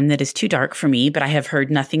 another one that is too dark for me, but I have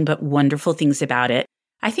heard nothing but wonderful things about it.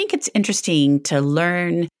 I think it's interesting to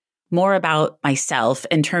learn more about myself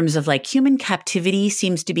in terms of like human captivity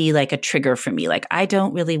seems to be like a trigger for me. Like I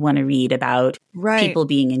don't really want to read about people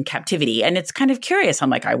being in captivity. And it's kind of curious. I'm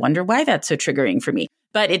like, I wonder why that's so triggering for me.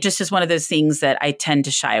 But it just is one of those things that I tend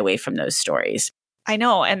to shy away from those stories. I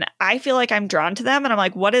know. And I feel like I'm drawn to them. And I'm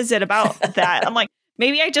like, what is it about that? I'm like,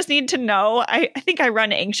 maybe I just need to know. I think I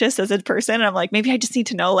run anxious as a person. And I'm like, maybe I just need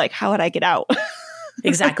to know, like, how would I get out?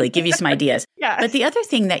 Exactly. Give you some ideas. Yeah. But the other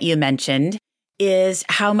thing that you mentioned is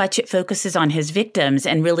how much it focuses on his victims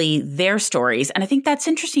and really their stories. And I think that's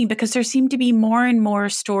interesting because there seem to be more and more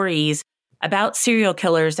stories about serial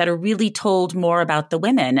killers that are really told more about the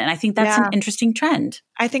women. And I think that's an interesting trend.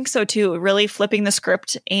 I think so too. Really flipping the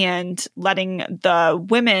script and letting the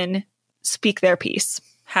women speak their piece.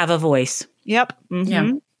 Have a voice. Yep. Mm-hmm.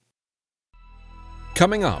 Yeah.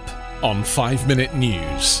 Coming up on 5 Minute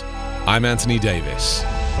News, I'm Anthony Davis.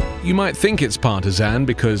 You might think it's partisan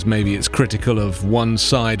because maybe it's critical of one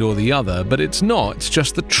side or the other, but it's not. It's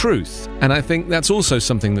just the truth. And I think that's also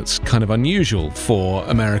something that's kind of unusual for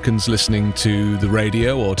Americans listening to the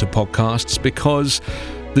radio or to podcasts because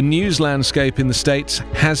the news landscape in the States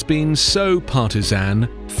has been so partisan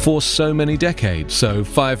for so many decades. So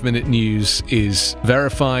 5 Minute News is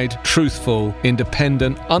verified, truthful,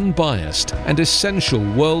 independent, unbiased, and essential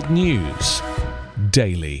world news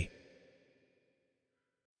daily.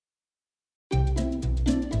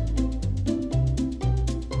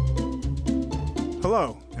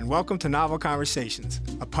 Hello, and welcome to Novel Conversations,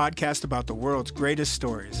 a podcast about the world's greatest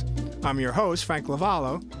stories. I'm your host, Frank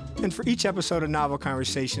Lavallo, and for each episode of Novel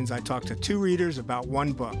Conversations, I talk to two readers about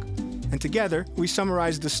one book. And together, we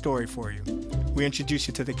summarize the story for you. We introduce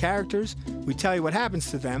you to the characters, we tell you what happens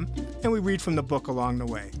to them, and we read from the book along the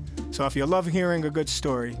way. So if you love hearing a good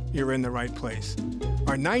story, you're in the right place.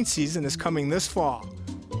 Our 9th season is coming this fall.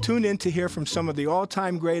 Tune in to hear from some of the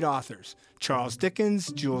all-time great authors, Charles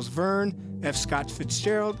Dickens, Jules Verne, F. Scott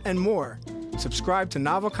Fitzgerald, and more. Subscribe to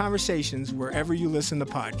Novel Conversations wherever you listen to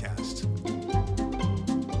podcasts.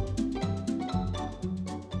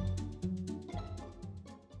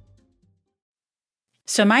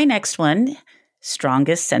 So my next one,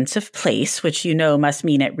 Strongest Sense of Place, which you know must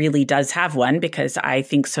mean it really does have one because I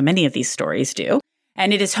think so many of these stories do.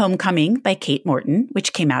 And it is Homecoming by Kate Morton,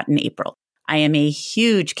 which came out in April. I am a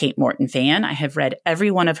huge Kate Morton fan. I have read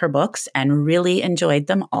every one of her books and really enjoyed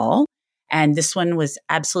them all. And this one was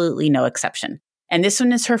absolutely no exception. And this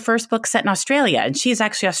one is her first book set in Australia. And she is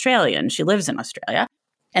actually Australian. She lives in Australia.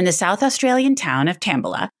 In the South Australian town of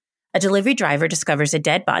Tambula, a delivery driver discovers a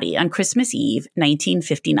dead body on Christmas Eve,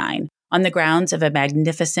 1959, on the grounds of a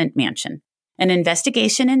magnificent mansion. An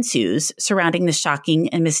investigation ensues surrounding the shocking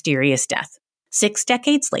and mysterious death. 6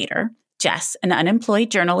 decades later, Jess, an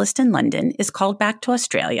unemployed journalist in London, is called back to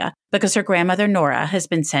Australia because her grandmother Nora has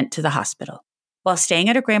been sent to the hospital. While staying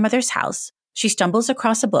at her grandmother's house, she stumbles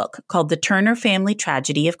across a book called The Turner Family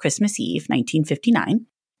Tragedy of Christmas Eve, 1959,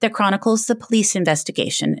 that chronicles the police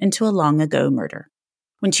investigation into a long-ago murder.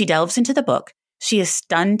 When she delves into the book, she is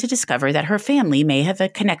stunned to discover that her family may have a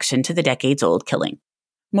connection to the decades-old killing.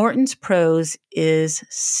 Morton's prose is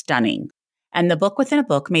stunning, and the book within a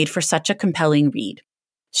book made for such a compelling read.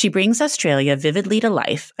 She brings Australia vividly to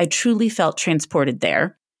life. I truly felt transported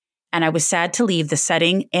there, and I was sad to leave the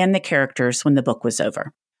setting and the characters when the book was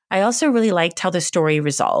over. I also really liked how the story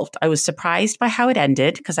resolved. I was surprised by how it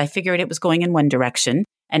ended because I figured it was going in one direction,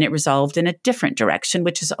 and it resolved in a different direction,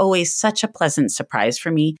 which is always such a pleasant surprise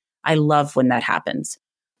for me. I love when that happens.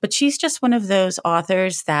 But she's just one of those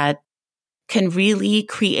authors that can really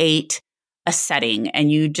create a setting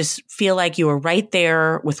and you just feel like you are right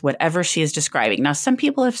there with whatever she is describing. Now, some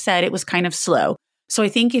people have said it was kind of slow. So I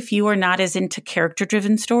think if you are not as into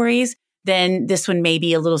character-driven stories, then this one may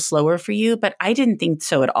be a little slower for you, but I didn't think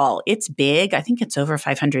so at all. It's big. I think it's over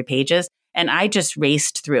 500 pages, and I just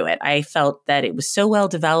raced through it. I felt that it was so well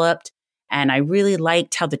developed, and I really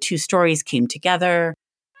liked how the two stories came together,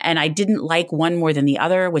 and I didn't like one more than the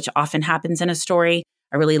other, which often happens in a story.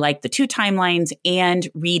 I really liked the two timelines and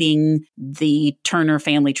reading the Turner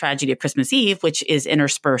family tragedy of Christmas Eve, which is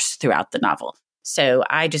interspersed throughout the novel. So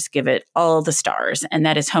I just give it all the stars, and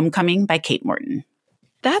that is Homecoming by Kate Morton.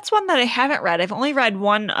 That's one that I haven't read. I've only read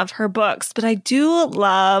one of her books, but I do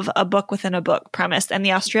love a book within a book premise, and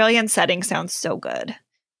the Australian setting sounds so good.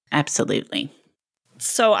 Absolutely.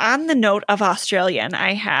 So on the note of Australian,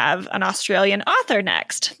 I have an Australian author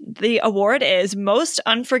next. The award is Most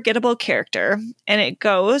Unforgettable Character, and it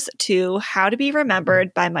goes to How to Be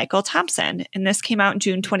Remembered by Michael Thompson, and this came out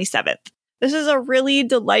June 27th. This is a really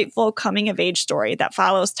delightful coming-of-age story that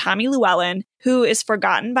follows Tommy Llewellyn, who is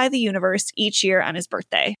forgotten by the universe each year on his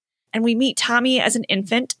birthday. And we meet Tommy as an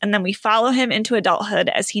infant, and then we follow him into adulthood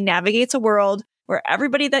as he navigates a world where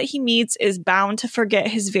everybody that he meets is bound to forget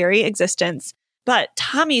his very existence, but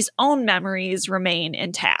Tommy's own memories remain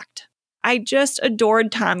intact. I just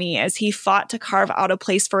adored Tommy as he fought to carve out a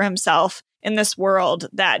place for himself in this world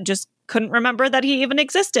that just couldn't remember that he even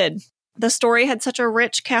existed. The story had such a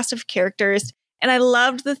rich cast of characters, and I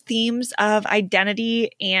loved the themes of identity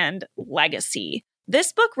and legacy.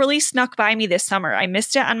 This book really snuck by me this summer. I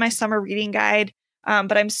missed it on my summer reading guide,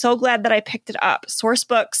 but I'm so glad that I picked it up.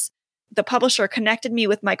 Sourcebooks, the publisher, connected me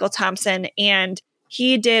with Michael Thompson, and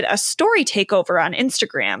he did a story takeover on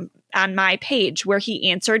Instagram on my page where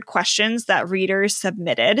he answered questions that readers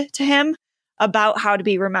submitted to him about how to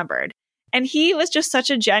be remembered. And he was just such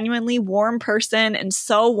a genuinely warm person and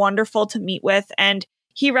so wonderful to meet with. And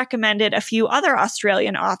he recommended a few other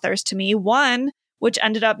Australian authors to me, one which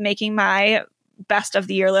ended up making my best of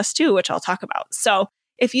the year list too, which I'll talk about. So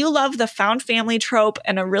if you love the found family trope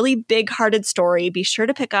and a really big-hearted story, be sure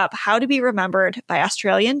to pick up How to Be Remembered by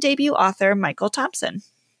Australian debut author Michael Thompson.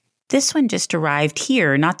 This one just arrived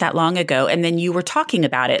here not that long ago, and then you were talking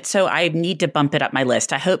about it, so I need to bump it up my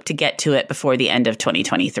list. I hope to get to it before the end of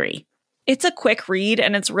 2023. It's a quick read,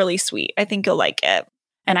 and it's really sweet. I think you'll like it.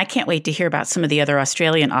 And I can't wait to hear about some of the other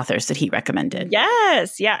Australian authors that he recommended.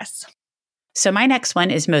 Yes. So my next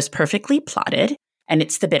one is Most Perfectly Plotted, and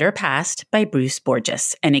it's The Bitter Past by Bruce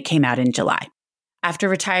Borges, and it came out in July. After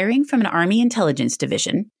retiring from an Army intelligence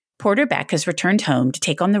division, Porter Beck has returned home to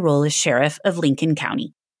take on the role as sheriff of Lincoln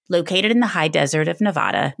County, located in the high desert of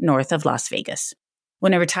Nevada, north of Las Vegas.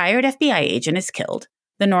 When a retired FBI agent is killed,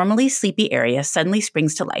 the normally sleepy area suddenly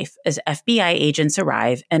springs to life as FBI agents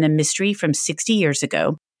arrive and a mystery from 60 years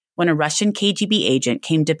ago, when a Russian KGB agent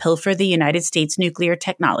came to pilfer the United States nuclear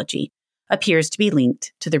technology, appears to be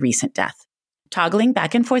linked to the recent death. Toggling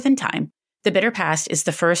back and forth in time, The Bitter Past is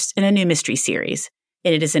the first in a new mystery series,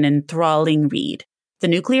 and it is an enthralling read. The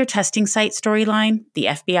nuclear testing site storyline, the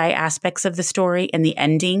FBI aspects of the story, and the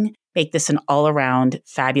ending make this an all-around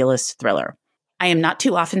fabulous thriller. I am not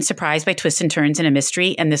too often surprised by twists and turns in a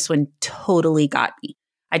mystery, and this one totally got me.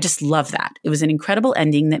 I just love that. It was an incredible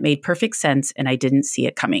ending that made perfect sense, and I didn't see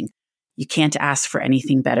it coming. You can't ask for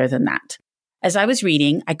anything better than that. As I was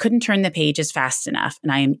reading, I couldn't turn the pages fast enough,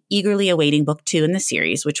 and I am eagerly awaiting book 2 in the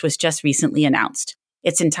series, which was just recently announced.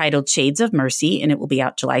 It's entitled Shades of Mercy, and it will be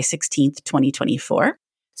out July 16th, 2024.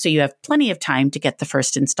 So you have plenty of time to get the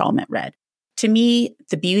first installment read. To me,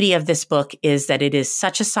 the beauty of this book is that it is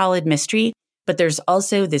such a solid mystery, but there's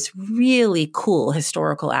also this really cool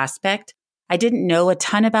historical aspect. I didn't know a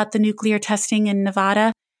ton about the nuclear testing in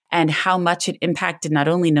Nevada and how much it impacted not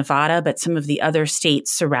only Nevada, but some of the other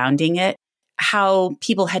states surrounding it, how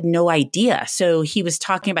people had no idea. So he was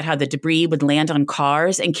talking about how the debris would land on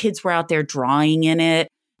cars and kids were out there drawing in it.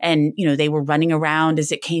 And, they were running around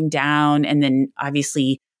as it came down. And then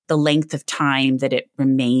obviously the length of time that it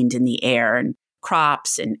remained in the air, and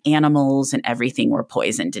crops and animals and everything were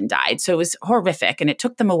poisoned and died. So it was horrific. And it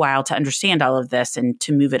took them a while to understand all of this and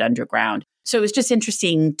to move it underground. So it was just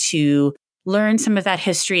interesting to learn some of that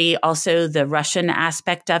history, also the Russian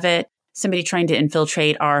aspect of it, somebody trying to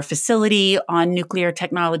infiltrate our facility on nuclear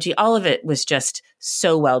technology. All of it was just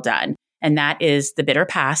so well done. And that is The Bitter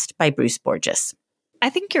Past by Bruce Borges. I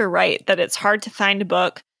think you're right that it's hard to find a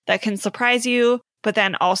book that can surprise you, but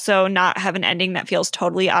then also not have an ending that feels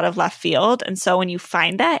totally out of left field. And so when you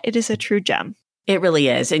find that, it is a true gem. It really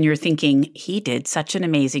is. And you're thinking, he did such an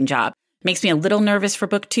amazing job. Makes me a little nervous for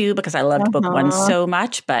book 2 because I loved book 1 so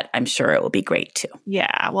much, but I'm sure it will be great too.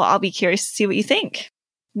 Yeah, well, I'll be curious to see what you think.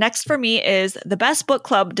 Next for me is the Best Book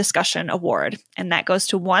Club Discussion Award, and that goes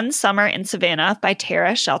to One Summer in Savannah by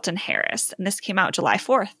Tara Shelton Harris, and this came out July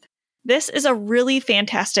 4th. This is a really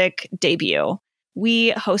fantastic debut.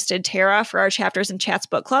 We hosted Tara for our Chapters and Chats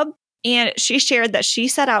book club, and she shared that she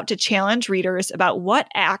set out to challenge readers about what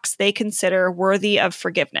acts they consider worthy of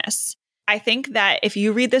forgiveness. I think that if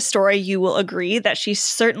you read this story, you will agree that she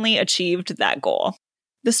certainly achieved that goal.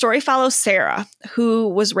 The story follows Sarah, who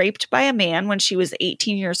was raped by a man when she was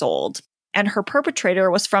 18 years old, and her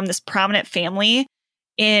perpetrator was from this prominent family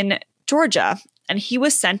in Georgia, and he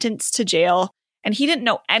was sentenced to jail, and he didn't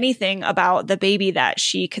know anything about the baby that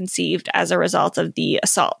she conceived as a result of the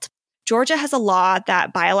assault. Georgia has a law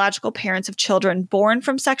that biological parents of children born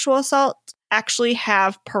from sexual assault actually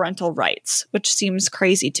have parental rights, which seems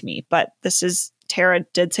crazy to me, but Tara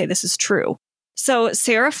did say this is true. So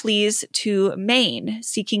Sarah flees to Maine,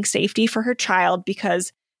 seeking safety for her child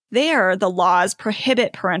because there the laws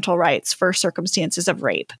prohibit parental rights for circumstances of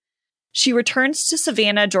rape. She returns to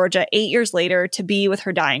Savannah, Georgia 8 years later to be with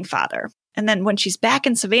her dying father. And then when she's back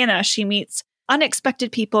in Savannah, she meets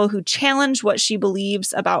unexpected people who challenge what she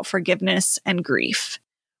believes about forgiveness and grief.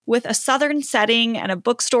 With a Southern setting and a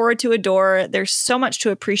bookstore to adore, there's so much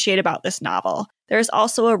to appreciate about this novel. There's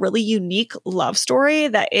also a really unique love story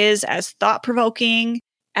that is as thought-provoking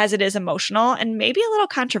as it is emotional and maybe a little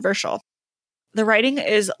controversial. The writing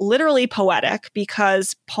is literally poetic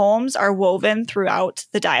because poems are woven throughout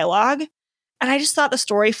the dialogue. And I just thought the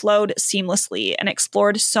story flowed seamlessly and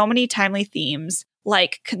explored so many timely themes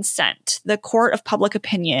like consent, the court of public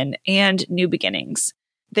opinion, and new beginnings.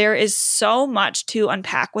 There is so much to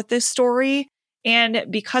unpack with this story, and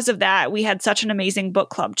because of that, we had such an amazing book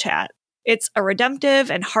club chat. It's a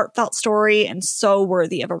redemptive and heartfelt story and so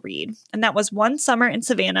worthy of a read. And that was One Summer in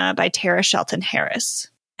Savannah by Tara Shelton Harris.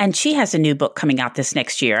 And she has a new book coming out this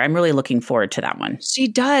next year. I'm really looking forward to that one. She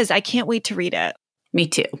does. I can't wait to read it. Me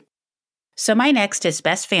too. So my next is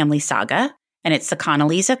Best Family Saga, and it's The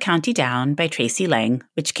Connellys of County Down by Tracy Lange,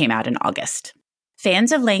 which came out in August.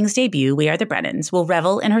 Fans of Lange's debut, We Are the Brennans, will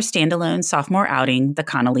revel in her standalone sophomore outing, The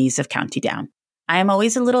Connellys of County Down. I am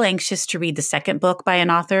always a little anxious to read the second book by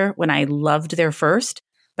an author when I loved their first,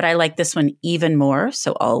 but I like this one even more,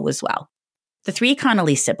 so all was well. The 3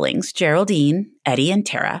 Connelly siblings, Geraldine, Eddie, and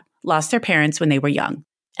Tara, lost their parents when they were young,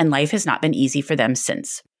 and life has not been easy for them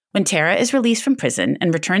since. When Tara is released from prison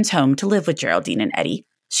and returns home to live with Geraldine and Eddie,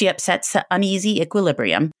 she upsets the uneasy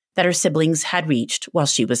equilibrium that her siblings had reached while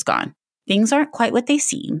she was gone. Things aren't quite what they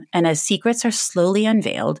seem, and as secrets are slowly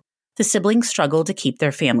unveiled, the siblings struggle to keep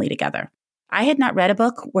their family together. I had not read a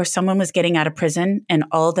book where someone was getting out of prison and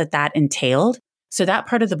all that entailed, so that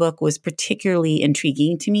part of the book was particularly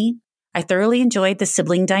intriguing to me. I thoroughly enjoyed the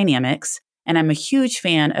sibling dynamics, and I'm a huge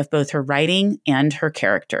fan of both her writing and her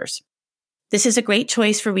characters. This is a great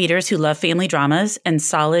choice for readers who love family dramas and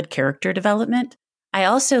solid character development. I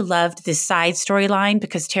also loved this side storyline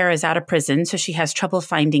because Tara is out of prison, so she has trouble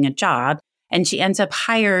finding a job, and she ends up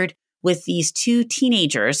hired with these 2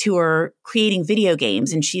 teenagers who are creating video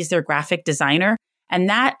games, and she's their graphic designer. And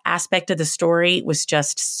that aspect of the story was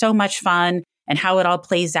just so much fun, and how it all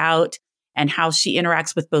plays out and how she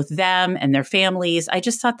interacts with both them and their families. I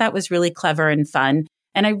just thought that was really clever and fun.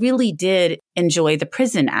 And I really did enjoy the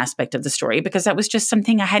prison aspect of the story because that was just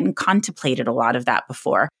something I hadn't contemplated a lot of that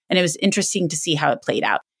before. And it was interesting to see how it played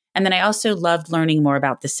out. And then I also loved learning more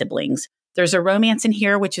about the siblings. There's a romance in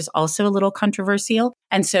here, which is also a little controversial.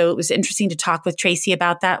 And so it was interesting to talk with Tracy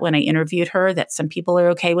about that when I interviewed her, that some people are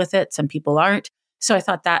okay with it, some people aren't. So I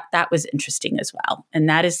thought that was interesting as well. And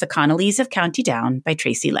that is The Connellys of County Down by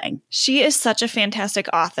Tracy Lange. She is such a fantastic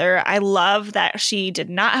author. I love that she did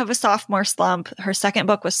not have a sophomore slump. Her second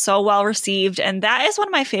book was so well received. And that is one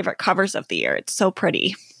of my favorite covers of the year. It's so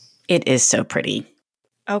pretty. It is so pretty.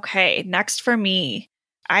 Okay, next for me,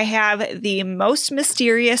 I have The Most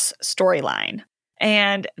Mysterious Storyline.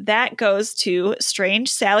 And that goes to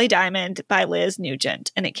Strange Sally Diamond by Liz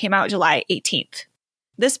Nugent. And it came out July 18th.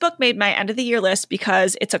 This book made my end of the year list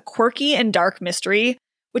because it's a quirky and dark mystery,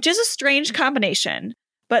 which is a strange combination,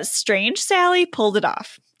 but Strange Sally pulled it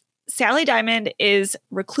off. Sally Diamond is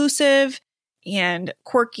reclusive and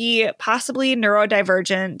quirky, possibly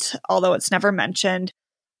neurodivergent, although it's never mentioned,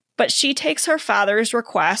 but she takes her father's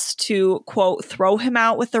request to, quote, throw him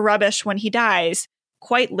out with the rubbish when he dies,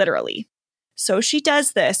 quite literally. So she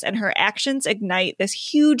does this, and her actions ignite this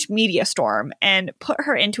huge media storm and put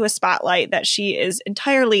her into a spotlight that she is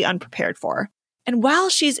entirely unprepared for. And while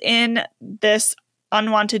she's in this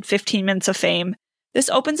unwanted 15 minutes of fame, this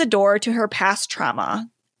opens a door to her past trauma.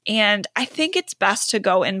 And I think it's best to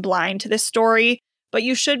go in blind to this story, but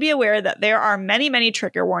you should be aware that there are many, many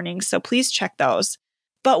trigger warnings, so please check those.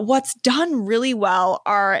 But what's done really well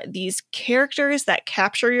are these characters that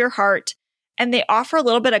capture your heart, and they offer a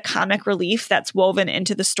little bit of comic relief that's woven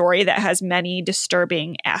into the story that has many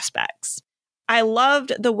disturbing aspects. I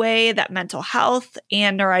loved the way that mental health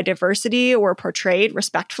and neurodiversity were portrayed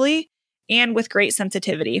respectfully and with great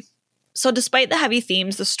sensitivity. So despite the heavy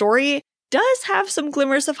themes, the story does have some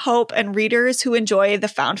glimmers of hope, and readers who enjoy the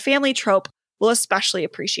found family trope will especially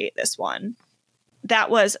appreciate this one.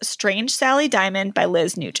 That was Strange Sally Diamond by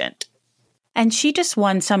Liz Nugent. And she just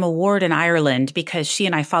won some award in Ireland because she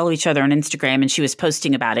and I follow each other on Instagram, and she was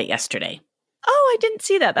posting about it yesterday. Oh, I didn't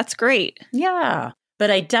see that. That's great. Yeah.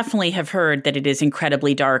 But I definitely have heard that it is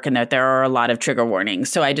incredibly dark and that there are a lot of trigger warnings.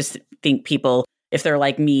 So I just think people, if they're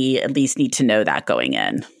like me, at least need to know that going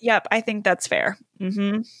in. Yep, I think that's fair.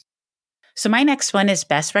 Mm-hmm. So my next one is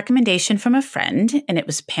best recommendation from a friend, and it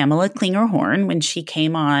was Pamela Klinger-Horn when she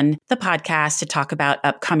came on the podcast to talk about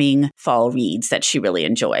upcoming fall reads that she really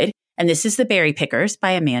enjoyed. And this is The Berry Pickers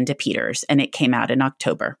by Amanda Peters, and it came out in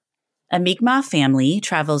October. A Mi'kmaq family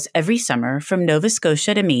travels every summer from Nova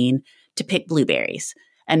Scotia to Maine to pick blueberries.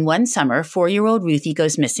 And one summer, 4-year-old Ruthie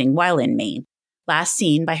goes missing while in Maine, last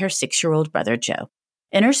seen by her 6-year-old brother Joe.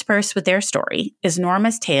 Interspersed with their story is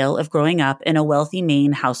Norma's tale of growing up in a wealthy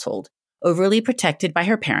Maine household, overly protected by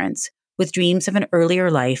her parents, with dreams of an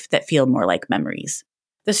earlier life that feel more like memories.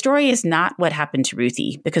 The story is not what happened to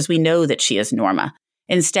Ruthie, because we know that she is Norma.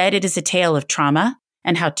 Instead, it is a tale of trauma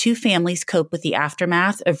and how two families cope with the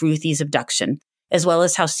aftermath of Ruthie's abduction, as well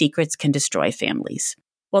as how secrets can destroy families.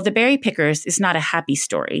 While The Berry Pickers is not a happy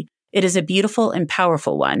story, it is a beautiful and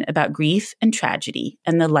powerful one about grief and tragedy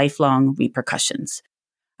and the lifelong repercussions.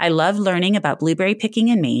 I love learning about blueberry picking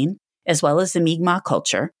in Maine, as well as the Mi'kmaq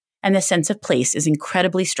culture, and the sense of place is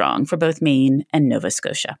incredibly strong for both Maine and Nova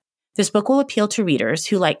Scotia. This book will appeal to readers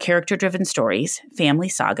who like character-driven stories, family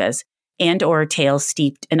sagas, and or tales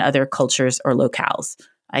steeped in other cultures or locales.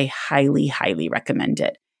 I highly, highly recommend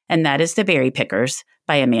it. And that is The Berry Pickers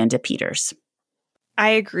by Amanda Peters. I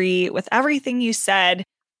agree with everything you said.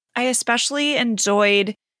 I especially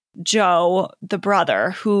enjoyed Joe, the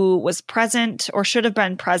brother, who was present or should have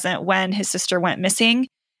been present when his sister went missing,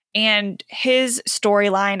 and his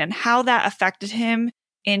storyline and how that affected him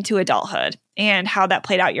into adulthood and how that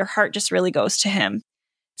played out. Your heart just really goes to him.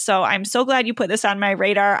 So I'm so glad you put this on my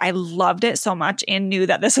radar. I loved it so much and knew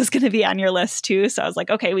that this was going to be on your list too. So I was like,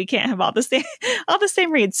 okay, we can't have all the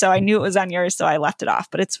same reads. So I knew it was on yours, so I left it off.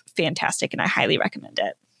 But it's fantastic and I highly recommend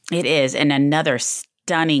it. It is. And another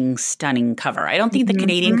stunning, stunning cover. I don't think the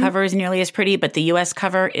Canadian cover is nearly as pretty, but the US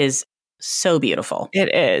cover is so beautiful.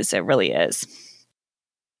 It is. It really is.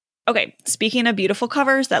 Okay, speaking of beautiful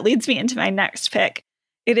covers, that leads me into my next pick.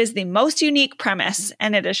 It is The Most Unique Premise,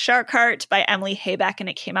 and it is Shark Heart by Emily Haybeck, and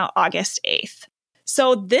it came out August 8th.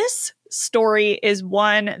 So this story is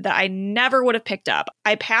one that I never would have picked up.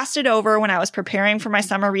 I passed it over when I was preparing for my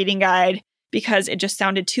summer reading guide because it just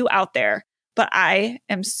sounded too out there. But I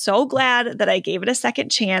am so glad that I gave it a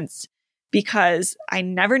second chance because I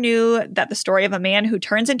never knew that the story of a man who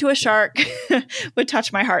turns into a shark would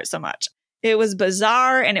touch my heart so much. It was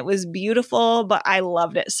bizarre and it was beautiful, but I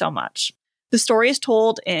loved it so much. The story is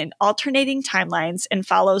told in alternating timelines and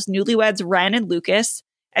follows newlyweds Ren and Lucas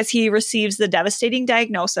as he receives the devastating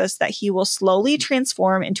diagnosis that he will slowly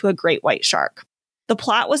transform into a great white shark. The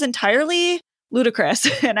plot was entirely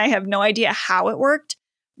ludicrous, and I have no idea how it worked,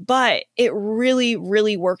 but it really,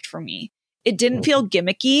 really worked for me. It didn't feel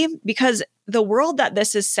gimmicky because the world that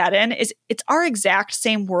this is set in it's our exact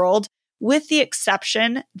same world, with the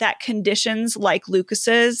exception that conditions like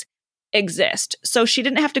Lucas's exist. So she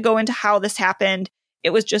didn't have to go into how this happened. It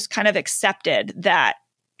was just kind of accepted that,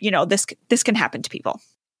 this can happen to people.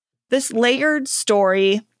 This layered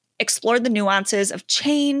story explored the nuances of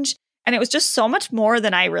change, and it was just so much more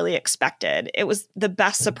than I really expected. It was the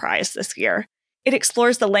best surprise this year. It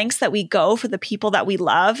explores the lengths that we go for the people that we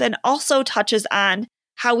love and also touches on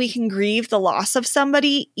how we can grieve the loss of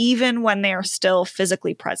somebody even when they are still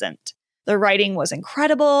physically present. The writing was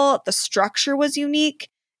incredible, the structure was unique,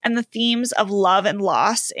 and the themes of love and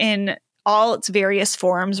loss in all its various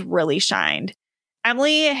forms really shined.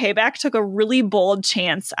 Emily Haybeck took a really bold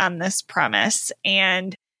chance on this premise,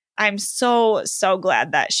 and I'm so, so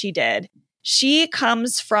glad that she did. She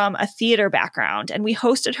comes from a theater background, and we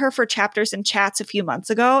hosted her for Chapters and Chats a few months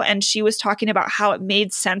ago, and she was talking about how it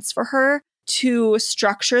made sense for her to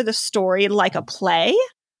structure the story like a play.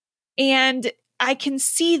 And I can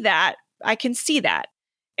see that.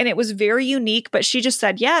 And it was very unique, but she just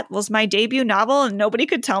said, yeah, it was my debut novel and nobody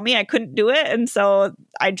could tell me I couldn't do it. And so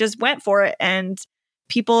I just went for it and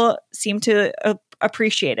people seemed to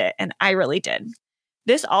appreciate it. And I really did.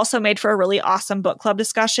 This also made for a really awesome book club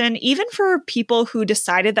discussion. Even for people who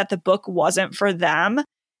decided that the book wasn't for them,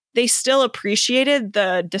 they still appreciated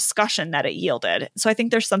the discussion that it yielded. So I think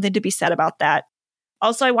there's something to be said about that.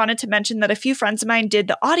 Also, I wanted to mention that a few friends of mine did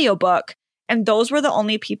the audiobook, and those were the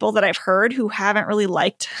only people that I've heard who haven't really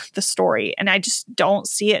liked the story. And I just don't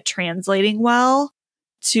see it translating well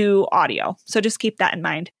to audio. So just keep that in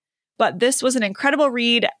mind. But this was an incredible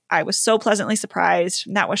read. I was so pleasantly surprised.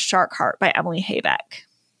 And that was Shark Heart by Emily Haybeck.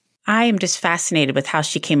 I am just fascinated with how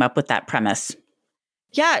she came up with that premise.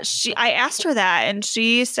 Yeah, I asked her that and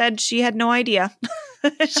she said she had no idea.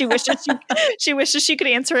 she wishes she could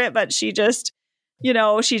answer it, but she just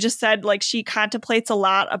said like she contemplates a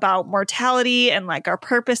lot about mortality and like our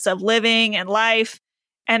purpose of living and life.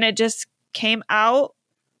 And it just came out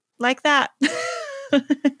like that.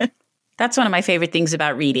 That's one of my favorite things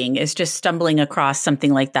about reading is just stumbling across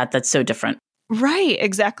something like that that's so different. Right,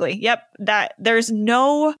 exactly. Yep. That there's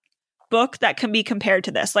no book that can be compared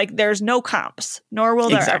to this. Like there's no comps, nor will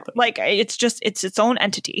there. Exactly. Like it's its own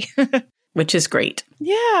entity. Which is great.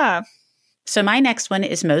 Yeah. So my next one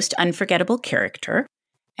is Most Unforgettable Character,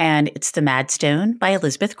 and it's The Madstone by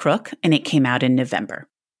Elizabeth Crook, and it came out in November.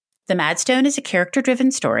 The Madstone is a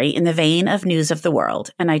character-driven story in the vein of News of the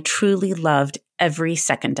World, and I truly loved every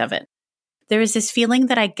second of it. There is this feeling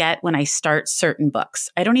that I get when I start certain books.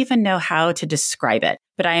 I don't even know how to describe it,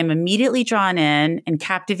 but I am immediately drawn in and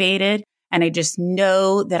captivated, and I just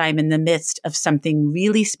know that I'm in the midst of something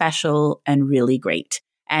really special and really great.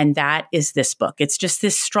 And that is this book. It's just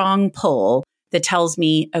this strong pull that tells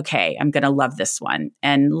me, okay, I'm going to love this one.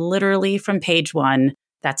 And literally from page one,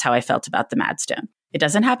 that's how I felt about The Madstone. It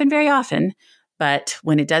doesn't happen very often, but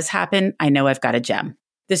when it does happen, I know I've got a gem.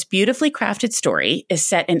 This beautifully crafted story is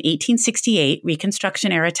set in 1868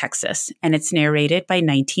 Reconstruction-era Texas, and it's narrated by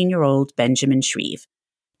 19-year-old Benjamin Shreve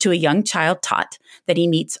to a young child Tot that he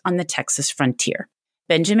meets on the Texas frontier.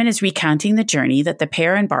 Benjamin is recounting the journey that the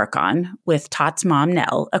pair embark on with Tot's mom,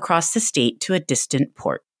 Nell, across the state to a distant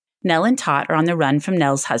port. Nell and Tot are on the run from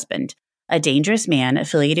Nell's husband, a dangerous man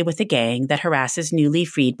affiliated with a gang that harasses newly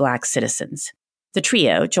freed Black citizens. The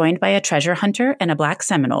trio, joined by a treasure hunter and a Black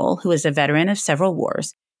Seminole who is a veteran of several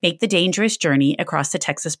wars, make the dangerous journey across the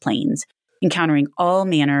Texas plains, encountering all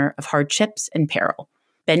manner of hardships and peril.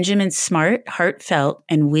 Benjamin's smart, heartfelt,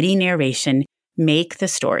 and witty narration make the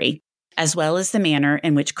story, as well as the manner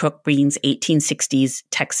in which Crook brings 1860s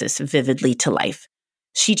Texas vividly to life.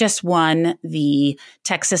 She just won the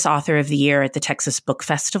Texas Author of the Year at the Texas Book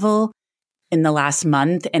Festival in the last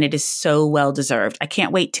month, and it is so well deserved. I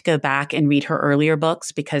can't wait to go back and read her earlier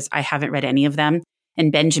books because I haven't read any of them.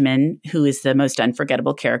 And Benjamin, who is the most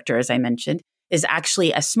unforgettable character, as I mentioned, is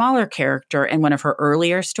actually a smaller character in one of her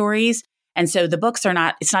earlier stories. And so the books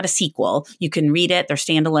it's not a sequel. You can read it. They're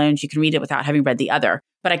standalones. You can read it without having read the other.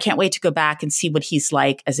 But I can't wait to go back and see what he's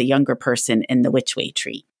like as a younger person in The Witchway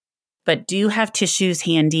Tree. But do have tissues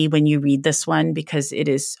handy when you read this one because it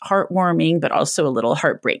is heartwarming, but also a little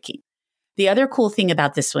heartbreaking. The other cool thing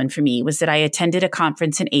about this one for me was that I attended a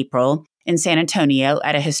conference in April in San Antonio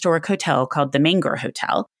at a historic hotel called the Menger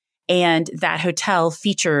Hotel. And that hotel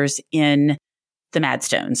features in The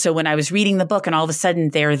Madstone. So when I was reading the book and all of a sudden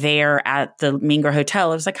they're there at the Menger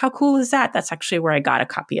Hotel, I was like, how cool is that? That's actually where I got a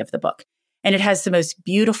copy of the book. And it has the most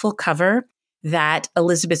beautiful cover that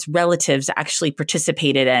Elizabeth's relatives actually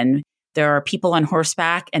participated in. There are people on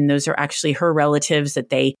horseback, and those are actually her relatives that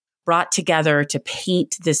they brought together to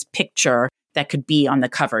paint this picture that could be on the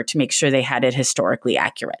cover to make sure they had it historically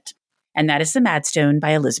accurate. And that is The Madstone by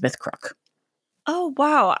Elizabeth Crook. Oh,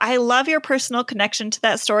 wow. I love your personal connection to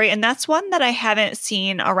that story. And that's one that I haven't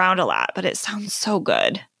seen around a lot, but it sounds so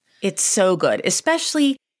good. It's so good,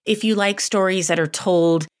 especially if you like stories that are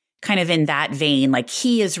told kind of in that vein, like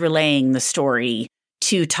he is relaying the story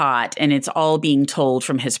to Tot and it's all being told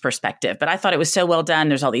from his perspective. But I thought it was so well done.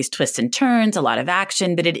 There's all these twists and turns, a lot of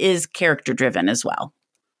action, but it is character driven as well.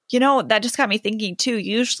 You know, that just got me thinking too.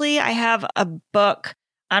 Usually I have a book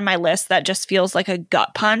on my list that just feels like a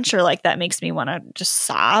gut punch or like that makes me want to just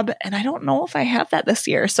sob. And I don't know if I have that this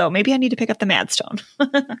year. So maybe I need to pick up The Madstone.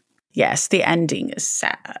 Yes, the ending is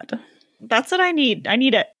sad. That's what I need. I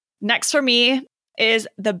need it. Next for me is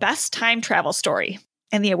The Best Time Travel Story.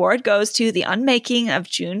 And the award goes to The Unmaking of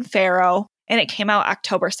June Farrow. And it came out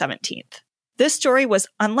October 17th. This story was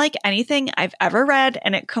unlike anything I've ever read,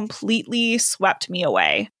 and it completely swept me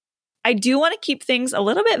away. I do want to keep things a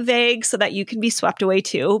little bit vague so that you can be swept away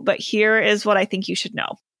too, but here is what I think you should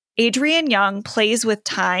know. Adrienne Young plays with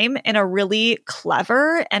time in a really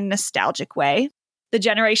clever and nostalgic way. The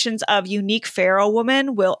generations of unique Pharaoh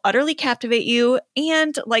women will utterly captivate you,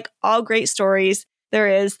 and like all great stories, there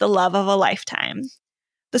is the love of a lifetime.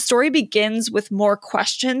 The story begins with more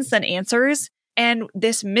questions than answers, and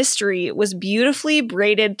this mystery was beautifully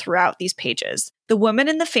braided throughout these pages. The women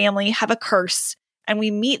in the family have a curse, and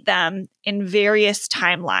we meet them in various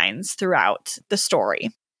timelines throughout the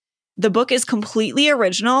story. The book is completely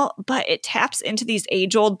original, but it taps into these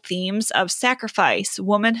age-old themes of sacrifice,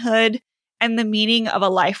 womanhood, and the meaning of a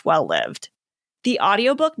life well lived. The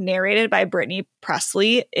audiobook narrated by Brittany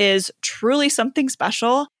Presley is truly something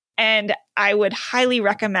special, and I would highly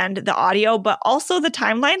recommend the audio, but also the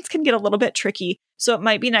timelines can get a little bit tricky, so it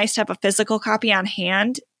might be nice to have a physical copy on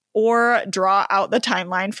hand or draw out the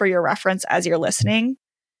timeline for your reference as you're listening.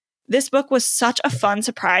 This book was such a fun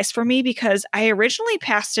surprise for me because I originally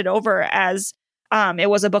passed it over as it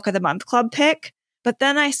was a Book of the Month Club pick. But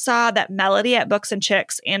then I saw that Melody at Books and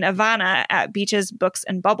Chicks and Ivana at Beaches, Books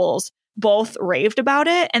and Bubbles both raved about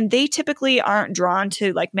it. And they typically aren't drawn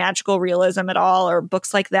to like magical realism at all or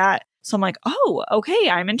books like that. So I'm like, oh, okay,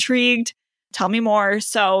 I'm intrigued. Tell me more.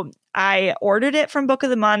 So I ordered it from Book of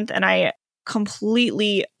the Month and I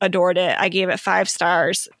completely adored it. I gave it 5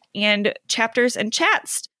 stars. And Chapters and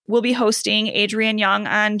Chats will be hosting Adrienne Young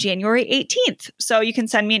on January 18th. So you can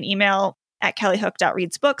send me an email at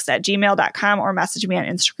kellyhook.readsbooks@gmail.com or message me on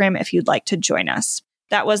Instagram if you'd like to join us.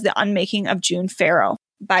 That was The Unmaking of June Pharaoh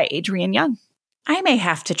by Adrienne Young. I may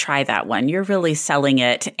have to try that one. You're really selling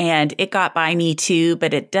it, and it got by me too,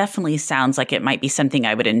 but it definitely sounds like it might be something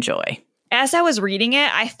I would enjoy. As I was reading it,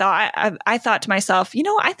 I thought to myself,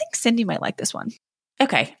 I think Cindy might like this one.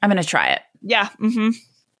 Okay, I'm going to try it. Yeah. Mm-hmm.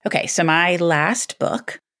 Okay, so my last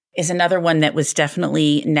book is another one that was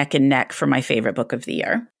definitely neck and neck for my favorite book of the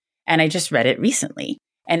year. And I just read it recently.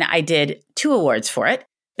 And I did 2 awards for it.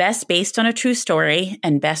 Best Based on a True Story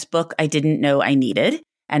and Best Book I Didn't Know I Needed.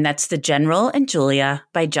 And that's The General and Julia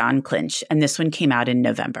by John Clinch. And this one came out in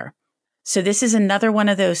November. So this is another one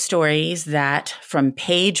of those stories that from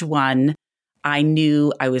page 1, I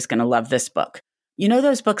knew I was going to love this book. You know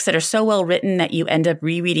those books that are so well written that you end up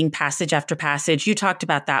rereading passage after passage? You talked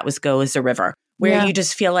about that was Go as a River, where you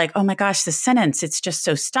just feel like, oh my gosh, the sentence, it's just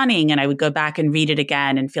so stunning. And I would go back and read it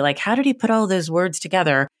again and feel like, how did he put all those words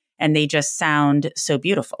together? And they just sound so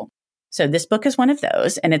beautiful. So this book is one of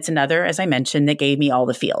those. And it's another, as I mentioned, that gave me all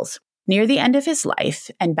the feels. Near the end of his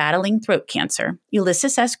life and battling throat cancer,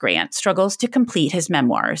 Ulysses S. Grant struggles to complete his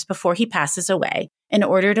memoirs before he passes away in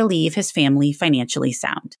order to leave his family financially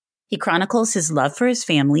sound. He chronicles his love for his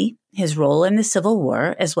family, his role in the Civil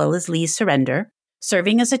War, as well as Lee's surrender,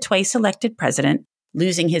 serving as a twice-elected president,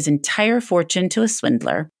 losing his entire fortune to a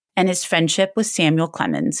swindler, and his friendship with Samuel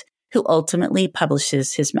Clemens, who ultimately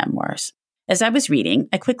publishes his memoirs. As I was reading,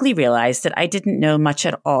 I quickly realized that I didn't know much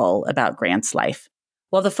at all about Grant's life.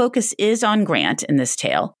 While the focus is on Grant in this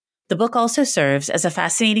tale, the book also serves as a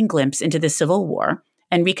fascinating glimpse into the Civil War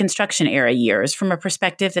and Reconstruction-era years from a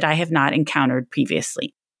perspective that I have not encountered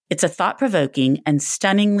previously. It's a thought-provoking and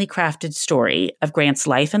stunningly crafted story of Grant's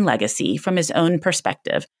life and legacy from his own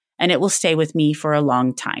perspective, and it will stay with me for a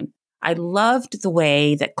long time. I loved the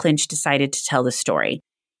way that Clinch decided to tell the story.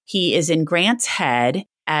 He is in Grant's head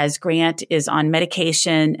as Grant is on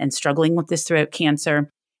medication and struggling with this throat cancer,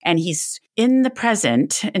 and he's in the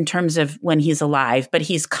present in terms of when he's alive, but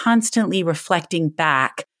he's constantly reflecting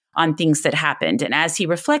back on things that happened. And as he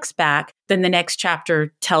reflects back, then the next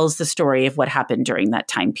chapter tells the story of what happened during that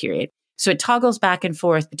time period. So it toggles back and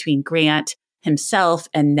forth between Grant himself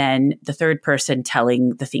and then the third person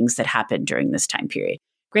telling the things that happened during this time period.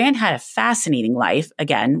 Grant had a fascinating life,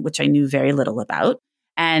 again, which I knew very little about,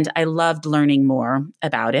 and I loved learning more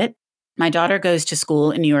about it. My daughter goes to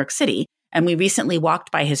school in New York City, and we recently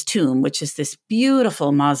walked by his tomb, which is this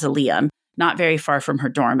beautiful mausoleum, not very far from her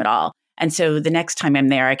dorm at all. And so the next time I'm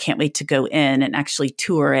there, I can't wait to go in and actually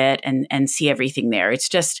tour it and see everything there. It's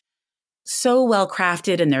just so well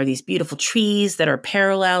crafted. And there are these beautiful trees that are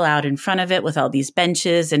parallel out in front of it with all these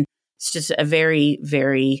benches. And it's just a very,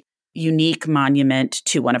 very unique monument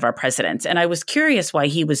to one of our presidents. And I was curious why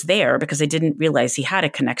he was there because I didn't realize he had a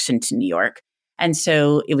connection to New York. And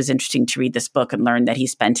so it was interesting to read this book and learn that he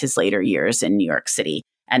spent his later years in New York City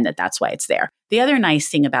and that's why it's there. The other nice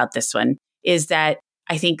thing about this one is that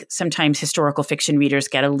I think sometimes historical fiction readers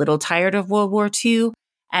get a little tired of World War II.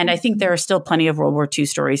 And I think there are still plenty of World War II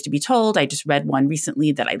stories to be told. I just read one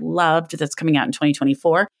recently that I loved that's coming out in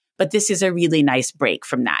 2024. But this is a really nice break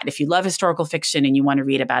from that. If you love historical fiction and you want to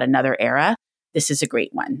read about another era, this is a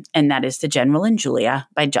great one. And that is The General and Julia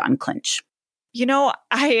by John Clinch.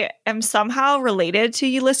 I am somehow related to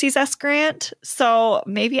Ulysses S. Grant, so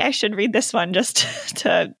maybe I should read this one just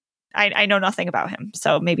I know nothing about him,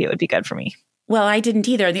 so maybe it would be good for me. Well, I didn't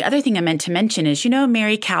either. The other thing I meant to mention is,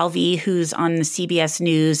 Mary Calvi, who's on the CBS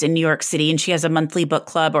News in New York City, and she has a monthly book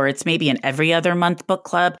club, or it's maybe an every other month book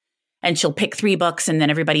club, and she'll pick 3 books and then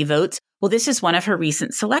everybody votes. Well, this is one of her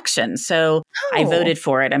recent selections. So I voted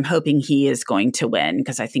for it. I'm hoping he is going to win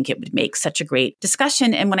because I think it would make such a great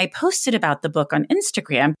discussion. And when I posted about the book on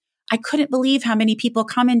Instagram, I couldn't believe how many people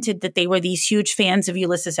commented that they were these huge fans of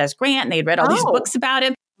Ulysses S. Grant and they'd read all these books about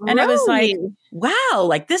him. And I was like, wow,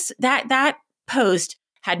 like that post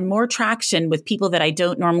had more traction with people that I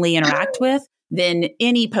don't normally interact with than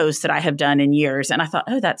any post that I have done in years. And I thought,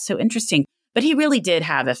 that's so interesting. But he really did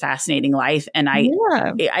have a fascinating life. And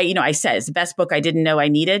I said it's the best book I didn't know I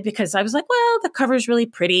needed because I was like, well, the cover's really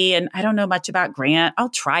pretty and I don't know much about Grant. I'll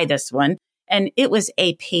try this one. And it was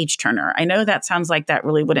a page turner. I know that sounds like that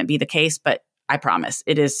really wouldn't be the case, but I promise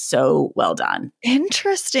it is so well done.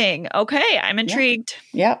 Interesting. Okay. I'm intrigued.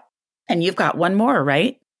 Yep. And you've got one more,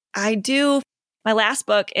 right? I do. My last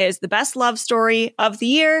book is the best love story of the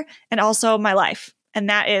year and also my life. And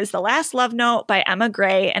that is The Last Love Note by Emma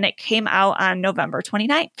Gray, and it came out on November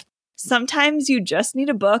 29th. Sometimes you just need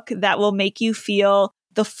a book that will make you feel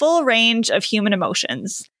the full range of human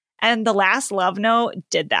emotions. And The Last Love Note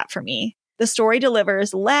did that for me. The story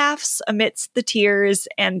delivers laughs amidst the tears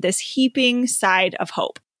and this heaping side of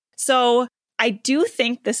hope. So I do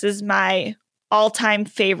think this is my all-time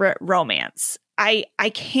favorite romance. I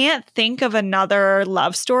can't think of another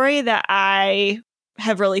love story that I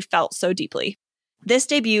have really felt so deeply. This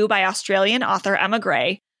debut by Australian author Emma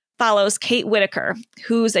Gray follows Kate Whitaker,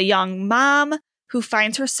 who's a young mom who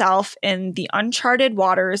finds herself in the uncharted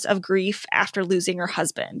waters of grief after losing her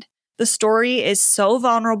husband. The story is so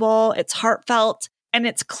vulnerable, it's heartfelt, and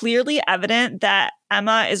it's clearly evident that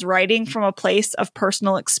Emma is writing from a place of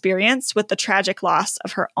personal experience with the tragic loss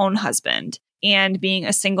of her own husband and being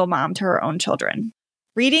a single mom to her own children.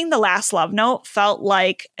 Reading The Last Love Note felt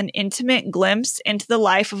like an intimate glimpse into the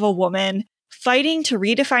life of a woman fighting to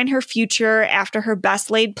redefine her future after her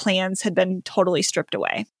best laid plans had been totally stripped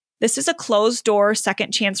away. This is a closed-door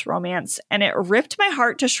second chance romance, and it ripped my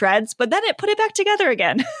heart to shreds, but then it put it back together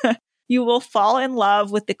again. You will fall in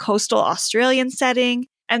love with the coastal Australian setting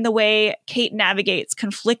and the way Kate navigates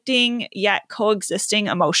conflicting yet coexisting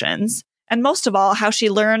emotions, and most of all, how she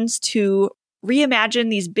learns to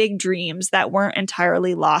reimagine these big dreams that weren't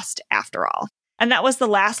entirely lost after all. And that was The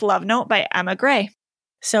Last Love Note by Emma Gray.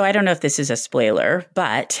 So I don't know if this is a spoiler,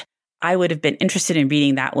 but I would have been interested in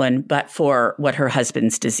reading that one, but for what her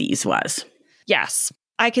husband's disease was. Yes,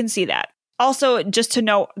 I can see that. Also, just to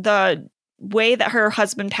note, the way that her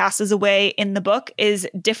husband passes away in the book is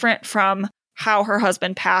different from how her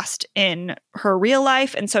husband passed in her real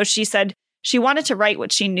life. And so she said she wanted to write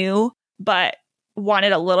what she knew, but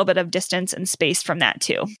wanted a little bit of distance and space from that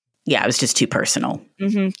too. Yeah, it was just too personal.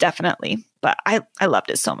 Definitely. But I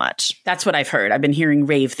loved it so much. That's what I've heard. I've been hearing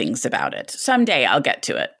rave things about it. Someday I'll get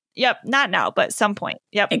to it. Yep. Not now, but some point.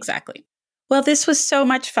 Yep. Exactly. Well, this was so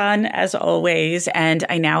much fun as always. And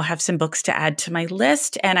I now have some books to add to my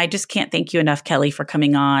list. And I just can't thank you enough, Kelly, for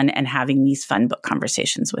coming on and having these fun book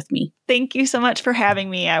conversations with me. Thank you so much for having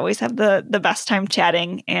me. I always have the best time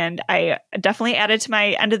chatting. And I definitely added to my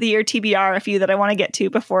end of the year TBR a few that I want to get to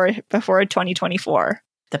before 2024.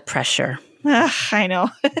 The pressure. I know.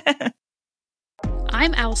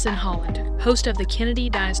 I'm Allison Holland, host of the Kennedy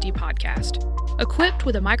Dynasty podcast. Equipped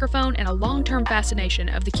with a microphone and a long-term fascination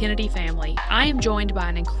of the Kennedy family, I am joined by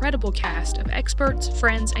an incredible cast of experts,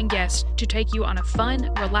 friends, and guests to take you on a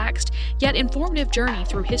fun, relaxed, yet informative journey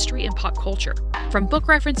through history and pop culture. From book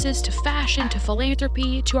references to fashion to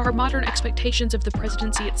philanthropy to our modern expectations of the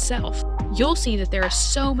presidency itself, you'll see that there is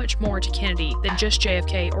so much more to Kennedy than just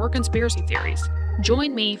JFK or conspiracy theories.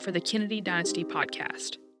 Join me for the Kennedy Dynasty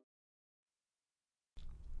podcast.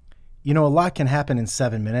 You know, a lot can happen in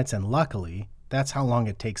 7 minutes, and luckily, that's how long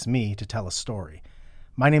it takes me to tell a story.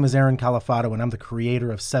 My name is Aaron Califato, and I'm the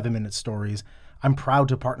creator of 7 Minute Stories. I'm proud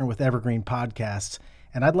to partner with Evergreen Podcasts,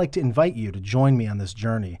 and I'd like to invite you to join me on this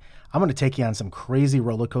journey. I'm going to take you on some crazy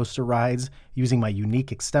roller coaster rides using my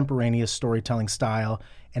unique extemporaneous storytelling style,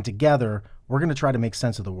 and together, we're going to try to make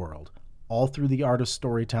sense of the world, all through the art of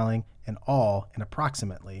storytelling, and all in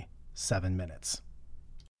approximately 7 minutes.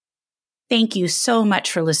 Thank you so much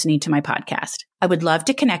for listening to my podcast. I would love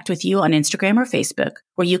to connect with you on Instagram or Facebook,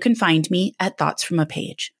 where you can find me at Thoughts from a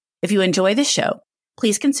Page. If you enjoy the show,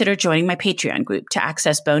 please consider joining my Patreon group to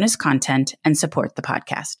access bonus content and support the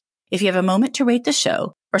podcast. If you have a moment to rate the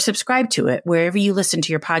show or subscribe to it wherever you listen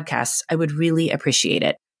to your podcasts, I would really appreciate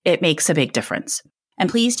it. It makes a big difference. And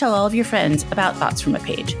please tell all of your friends about Thoughts from a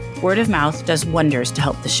Page. Word of mouth does wonders to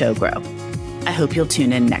help the show grow. I hope you'll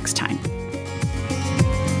tune in next time.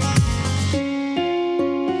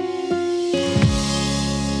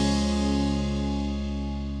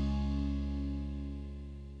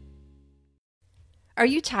 Are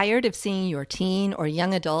you tired of seeing your teen or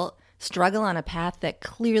young adult struggle on a path that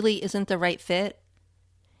clearly isn't the right fit?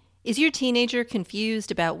 Is your teenager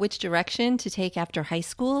confused about which direction to take after high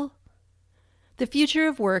school? The future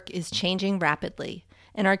of work is changing rapidly,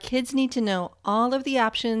 and our kids need to know all of the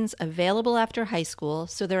options available after high school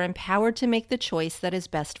so they're empowered to make the choice that is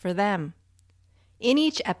best for them. In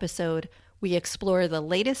each episode, we explore the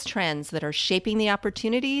latest trends that are shaping the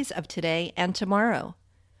opportunities of today and tomorrow.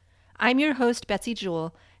 I'm your host, Betsy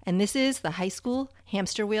Jewell, and this is the High School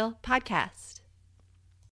Hamster Wheel Podcast.